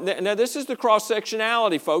who are... Now, this is the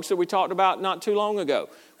cross-sectionality, folks, that we talked about not too long ago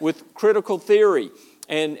with critical theory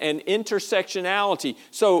and intersectionality.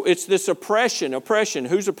 So it's this oppression.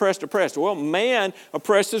 Who's oppressed? Well, man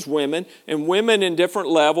oppresses women, and women in different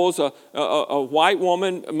levels. A white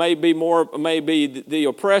woman may be the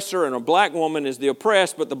oppressor, and a black woman is the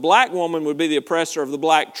oppressed, but the black woman would be the oppressor of the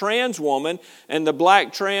black trans woman, and the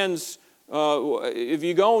black trans... if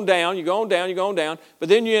you go on down, but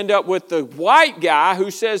then you end up with the white guy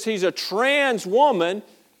who says he's a trans woman.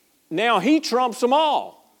 Now he trumps them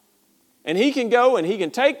all. And he can go and he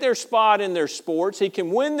can take their spot in their sports. He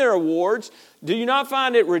can win their awards. Do you not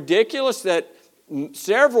find it ridiculous that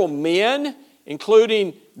several men,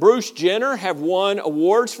 including Bruce Jenner, have won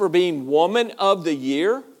awards for being Woman of the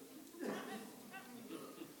Year?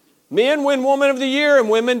 Men win Woman of the Year and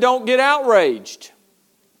women don't get outraged.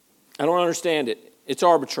 I don't understand it. It's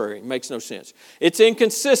arbitrary. It makes no sense. It's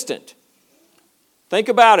inconsistent. Think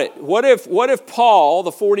about it. What if Paul,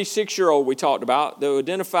 the 46-year-old we talked about, that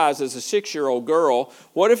identifies as a 6-year-old girl,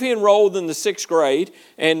 what if he enrolled in the 6th grade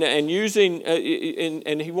and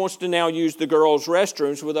he wants to now use the girls'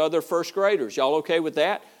 restrooms with other first graders? Y'all okay with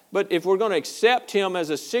that? But if we're going to accept him as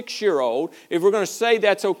a 6-year-old, if we're going to say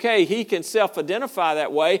that's okay, he can self-identify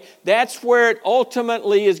that way, that's where it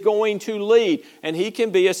ultimately is going to lead. And he can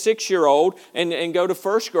be a 6-year-old and go to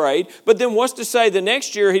first grade. But then what's to say the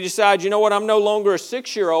next year he decides, you know what, I'm no longer a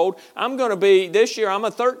 6-year-old. This year I'm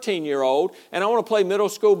a 13-year-old, and I want to play middle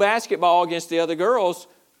school basketball against the other girls.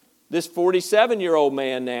 This 47-year-old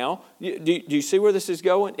man now, do you see where this is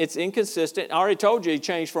going? It's inconsistent. I already told you he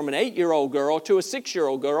changed from an 8-year-old girl to a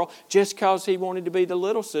 6-year-old girl just because he wanted to be the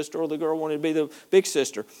little sister or the girl wanted to be the big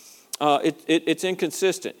sister. It's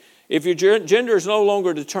inconsistent. If your gender is no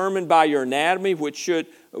longer determined by your anatomy,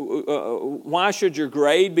 why should your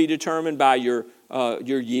grade be determined by your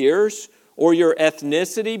years? Or your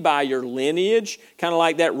ethnicity by your lineage? Kind of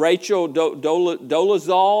like that Rachel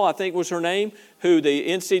Dolezal, I think was her name, who the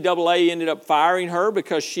NCAA ended up firing her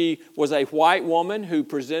because she was a white woman who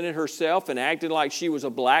presented herself and acted like she was a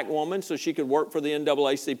black woman so she could work for the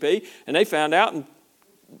NAACP. And they found out, and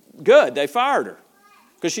good, they fired her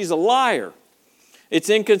because she's a liar. It's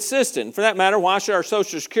inconsistent. For that matter, why should our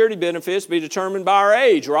Social Security benefits be determined by our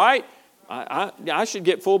age, right? I should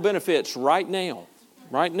get full benefits right now.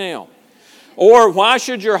 Or why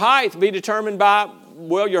should your height be determined by,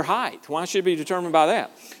 your height? Why should it be determined by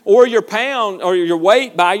that? Or your pound, or your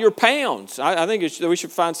weight by your pounds. I think we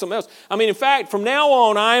should find something else. In fact, from now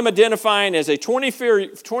on, I am identifying as a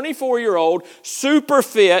 24-year-old, super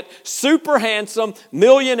fit, super handsome,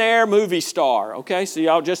 millionaire movie star. Okay,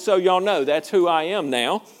 so just so y'all know, that's who I am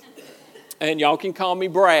now. And y'all can call me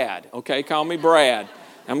Brad. Okay, call me Brad.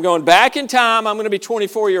 I'm going back in time. I'm going to be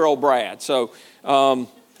 24-year-old Brad. So...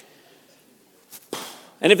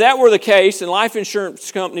 And if that were the case, and life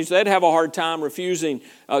insurance companies, they'd have a hard time refusing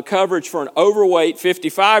coverage for an overweight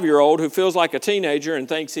 55-year-old who feels like a teenager and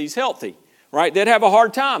thinks he's healthy, right? They'd have a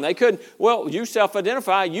hard time. They couldn't, you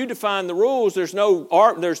self-identify, you define the rules, there's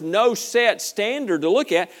no set standard to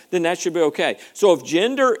look at, then that should be okay. So if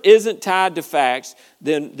gender isn't tied to facts,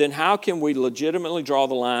 then how can we legitimately draw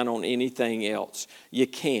the line on anything else? You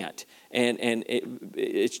can't.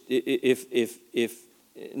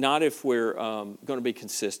 Not if we're going to be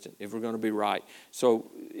consistent, if we're going to be right.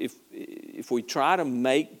 So if we try to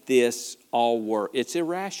make this all work, it's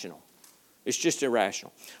irrational. It's just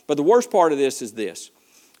irrational. But the worst part of this is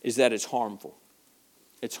that it's harmful.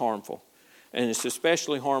 It's harmful. And it's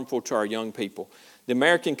especially harmful to our young people. The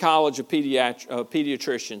American College of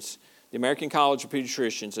Pediatricians,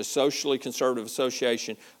 a socially conservative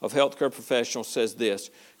association of healthcare professionals, says this: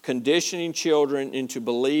 conditioning children into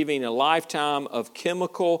believing a lifetime of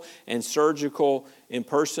chemical and surgical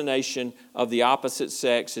impersonation of the opposite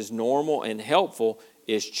sex is normal and helpful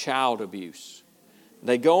is child abuse.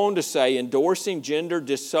 They go on to say endorsing gender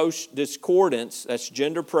discordance, that's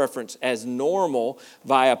gender preference, as normal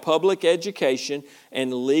via public education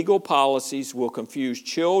and legal policies will confuse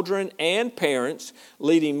children and parents,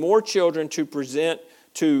 leading more children to present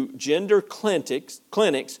to gender clinics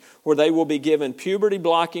where they will be given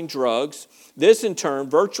puberty-blocking drugs. This, in turn,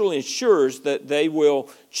 virtually ensures that they will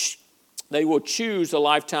choose a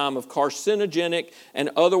lifetime of carcinogenic and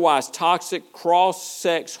otherwise toxic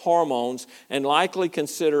cross-sex hormones and likely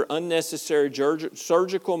consider unnecessary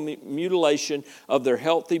surgical mutilation of their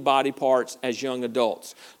healthy body parts as young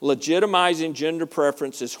adults. Legitimizing gender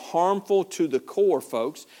preference is harmful to the core,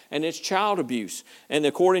 folks, and it's child abuse. And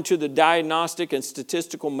according to the Diagnostic and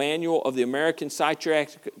Statistical Manual of the American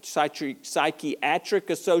Psychiatric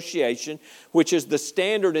Association, which is the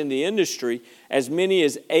standard in the industry, as many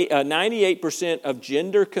as 98% of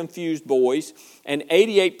gender-confused boys and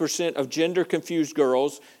 88% of gender-confused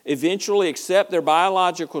girls eventually accept their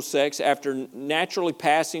biological sex after naturally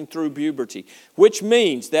passing through puberty, which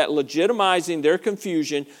means that legitimizing their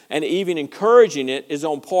confusion and even encouraging it is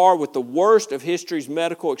on par with the worst of history's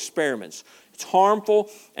medical experiments. It's harmful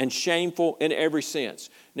and shameful in every sense.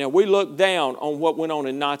 Now, we look down on what went on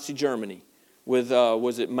in Nazi Germany with,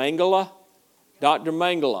 was it Mengele? Dr.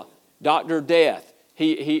 Mengele. Dr. Death.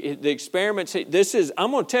 The experiments, I'm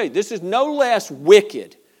going to tell you, this is no less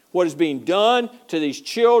wicked what is being done to these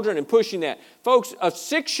children and pushing that. Folks, a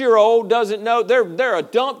 6-year-old doesn't know, they're a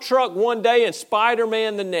dump truck one day and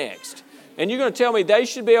Spider-Man the next. And you're going to tell me they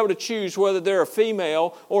should be able to choose whether they're a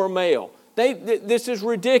female or a male. This is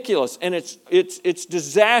ridiculous, and it's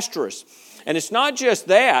disastrous. And it's not just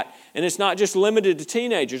that, and it's not just limited to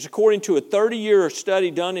teenagers. According to a 30-year study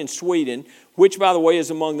done in Sweden, which, by the way, is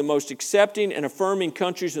among the most accepting and affirming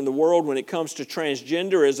countries in the world when it comes to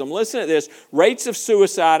transgenderism, listen to this, rates of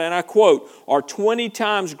suicide, and I quote, are 20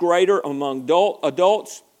 times greater among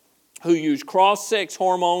adults who use cross-sex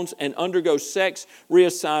hormones and undergo sex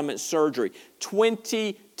reassignment surgery.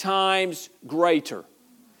 20 times greater.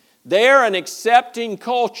 They're an accepting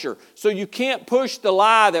culture. So you can't push the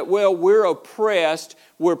lie that, well, we're oppressed,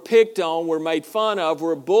 we're picked on, we're made fun of,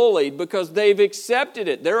 we're bullied, because they've accepted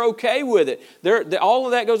it. They're okay with it. All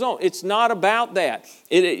of that goes on. It's not about that.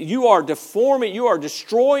 You are deforming, you are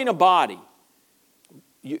destroying a body.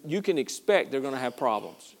 You can expect they're going to have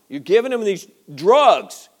problems. You're giving them these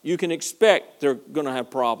drugs, you can expect they're going to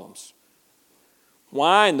have problems.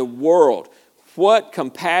 Why in the world? What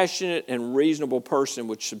compassionate and reasonable person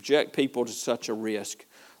would subject people to such a risk?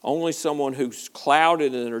 Only someone who's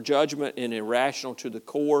clouded in their judgment and irrational to the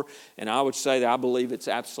core. And I would say that I believe it's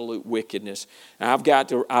absolute wickedness. And I've got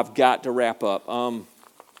to wrap up.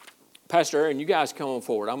 Pastor Aaron, you guys come on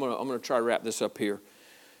forward. I'm going to try to wrap this up here.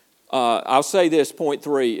 I'll say this, point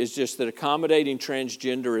 3, is just that accommodating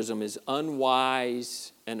transgenderism is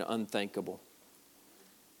unwise and unthinkable.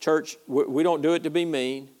 Church, we don't do it to be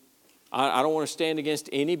mean. I don't want to stand against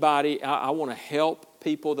anybody. I want to help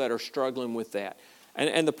people that are struggling with that.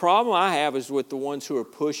 And the problem I have is with the ones who are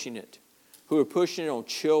pushing it on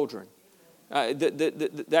children.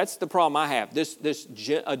 That's the problem I have. This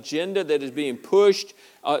agenda that is being pushed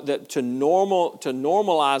to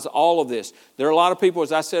normalize all of this. There are a lot of people,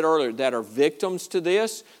 as I said earlier, that are victims to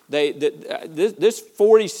this. This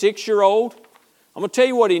 46-year-old, I'm going to tell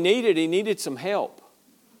you what he needed. He needed some help.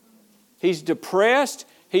 He's depressed.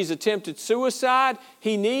 He's attempted suicide.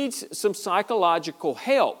 He needs some psychological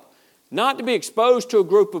help. Not to be exposed to a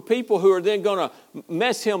group of people who are then going to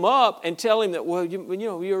mess him up and tell him that, well,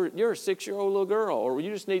 you're a 6-year-old little girl, or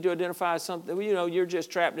you just need to identify something, you're just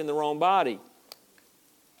trapped in the wrong body.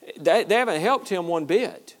 They haven't helped him one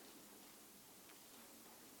bit.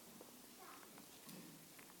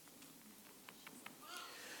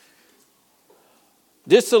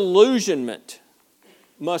 Disillusionment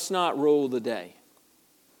must not rule the day.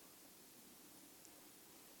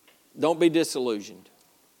 Don't be disillusioned.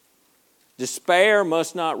 Despair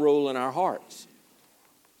must not rule in our hearts.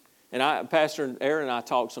 And Pastor Aaron and I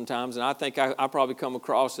talk sometimes, and I think I probably come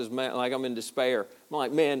across as like I'm in despair. I'm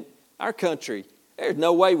like, man, our country, there's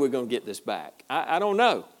no way we're going to get this back. I don't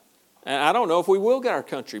know. And I don't know if we will get our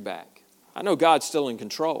country back. I know God's still in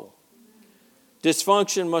control.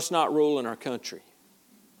 Dysfunction must not rule in our country.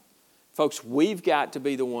 Folks, we've got to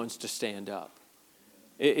be the ones to stand up.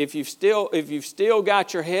 If you've still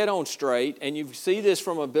got your head on straight and you see this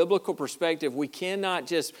from a biblical perspective, we cannot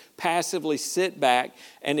just passively sit back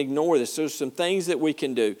and ignore this. There's some things that we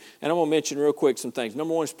can do. And I'm going to mention real quick some things.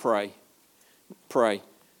 Number 1 is pray. Pray.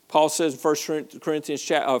 Paul says in 1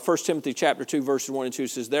 Timothy chapter 2, verses 1 and 2,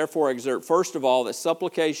 says, therefore exert first of all that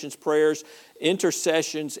supplications, prayers,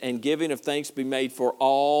 intercessions, and giving of thanks be made for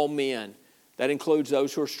all men. That includes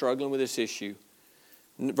those who are struggling with this issue.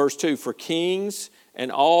 Verse 2, for kings and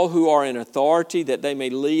all who are in authority, that they may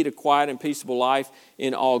lead a quiet and peaceable life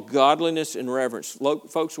in all godliness and reverence.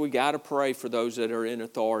 Folks, we got to pray for those that are in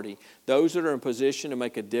authority, those that are in position to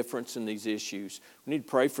make a difference in these issues. We need to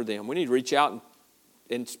pray for them. We need to reach out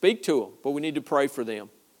and speak to them, but we need to pray for them.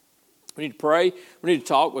 We need to pray. We need to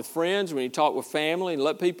talk with friends. We need to talk with family and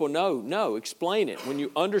let people know. No, explain it. When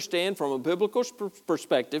you understand from a biblical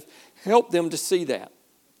perspective, help them to see that.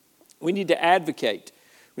 We need to advocate.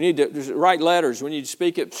 We need to write letters. We need to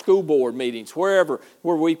speak at school board meetings, where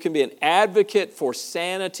we can be an advocate for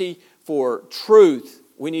sanity, for truth.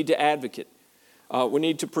 We need to advocate. We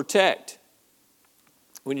need to protect.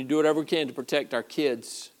 We need to do whatever we can to protect our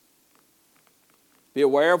kids. Be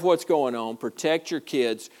aware of what's going on. Protect your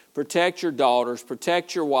kids. Protect your daughters.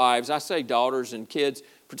 Protect your wives. I say daughters and kids.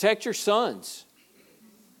 Protect your sons.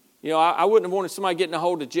 You know, I wouldn't have wanted somebody getting a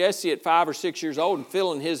hold of Jesse at 5 or 6 years old and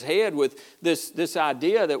filling his head with this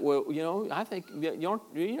idea that, well, you know, I think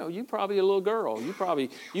you probably a little girl.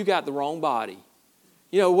 You got the wrong body.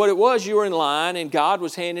 You know what it was? You were in line and God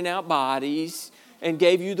was handing out bodies and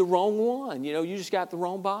gave you the wrong one. You know, you just got the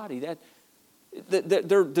wrong body.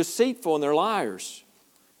 They're deceitful and they're liars.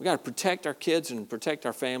 We've got to protect our kids and protect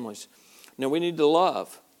our families. Now, we need to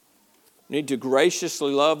love. We need to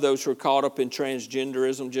graciously love those who are caught up in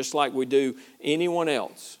transgenderism just like we do anyone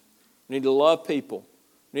else. We need to love people.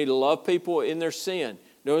 We need to love people in their sin.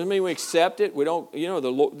 Doesn't mean we accept it. We don't, you know, the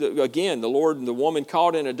Lord and the woman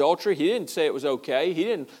caught in adultery, He didn't say it was okay. He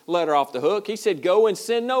didn't let her off the hook. He said, go and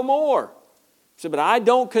sin no more. He said, but I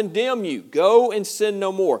don't condemn you. Go and sin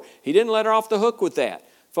no more. He didn't let her off the hook with that.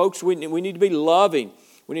 Folks, we need to be loving.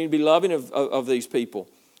 We need to be loving of these people.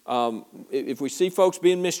 If we see folks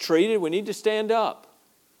being mistreated, we need to stand up.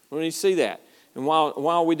 We need to see that. And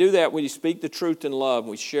while we do that, we speak the truth in love.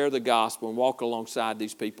 We share the gospel and walk alongside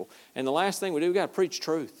these people. And the last thing we do, we've got to preach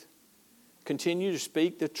truth. Continue to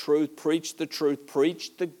speak the truth, preach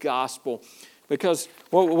the gospel. Because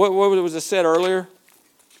what was it said earlier?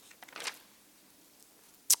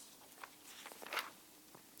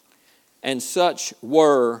 And such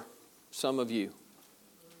were some of you.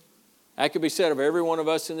 That could be said of every one of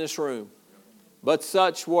us in this room. But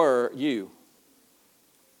such were you.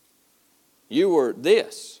 You were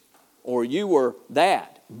this, or you were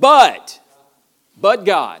that. But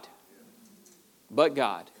God. But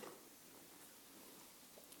God.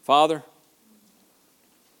 Father,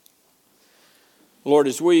 Lord,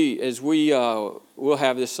 as we we'll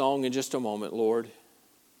have this song in just a moment, Lord.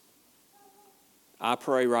 I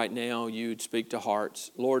pray right now you'd speak to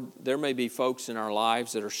hearts. Lord, there may be folks in our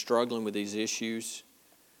lives that are struggling with these issues.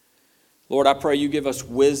 Lord, I pray you give us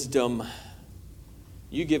wisdom.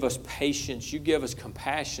 You give us patience. You give us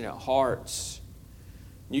compassionate hearts.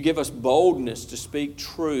 You give us boldness to speak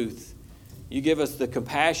truth. You give us the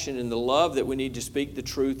compassion and the love that we need to speak the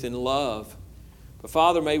truth in love. But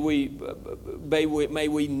Father, may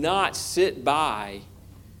we not sit by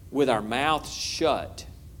with our mouths shut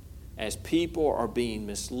as people are being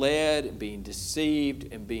misled and being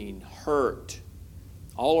deceived and being hurt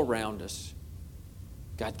all around us.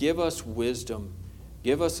 God, give us wisdom.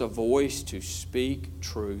 Give us a voice to speak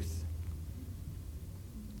truth.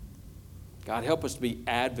 God, help us to be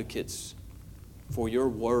advocates for your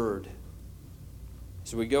word.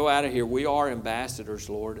 As we go out of here, we are ambassadors,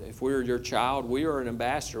 Lord. If we're your child, we are an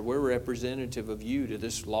ambassador. We're a representative of you to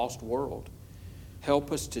this lost world.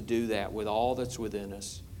 Help us to do that with all that's within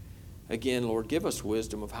us. Again, Lord, give us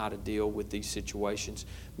wisdom of how to deal with these situations.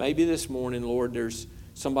 Maybe this morning, Lord, there's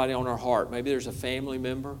somebody on our heart. Maybe there's a family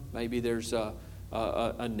member. Maybe there's a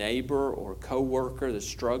neighbor or a co-worker that's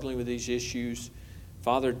struggling with these issues.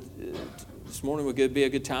 Father, this morning would be a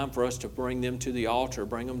good time for us to bring them to the altar,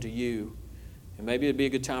 bring them to you. And maybe it'd be a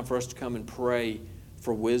good time for us to come and pray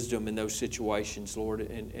for wisdom in those situations, Lord.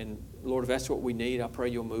 And Lord, if that's what we need, I pray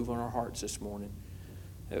you'll move on our hearts this morning.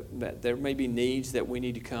 There may be needs that we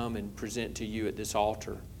need to come and present to you at this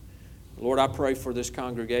altar. Lord, I pray for this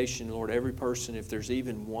congregation. Lord, every person, if there's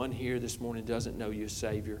even one here this morning doesn't know you as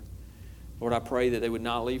Savior. Lord, I pray that they would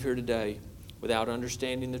not leave here today without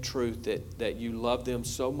understanding the truth that you love them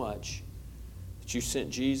so much, that you sent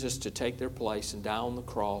Jesus to take their place and die on the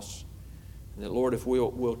cross. And that, Lord, if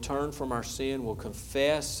we'll turn from our sin, we'll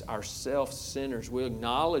confess ourselves sinners, we'll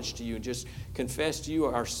acknowledge to you and just confess to you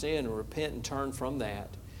our sin and repent and turn from that.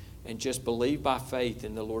 And just believe by faith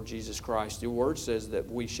in the Lord Jesus Christ. Your word says that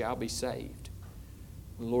we shall be saved.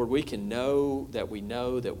 And Lord, we can know that we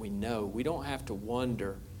know that we know. We don't have to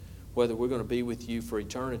wonder whether we're going to be with you for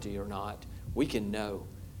eternity or not. We can know.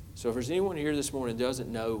 So if there's anyone here this morning that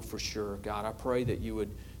doesn't know for sure, God, I pray that you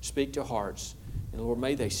would speak to hearts. And Lord,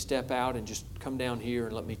 may they step out and just come down here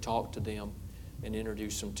and let me talk to them. and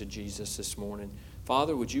introduce them to Jesus this morning.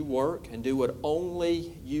 Father, would you work and do what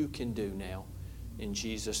only you can do now? In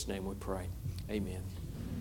Jesus' name we pray. Amen.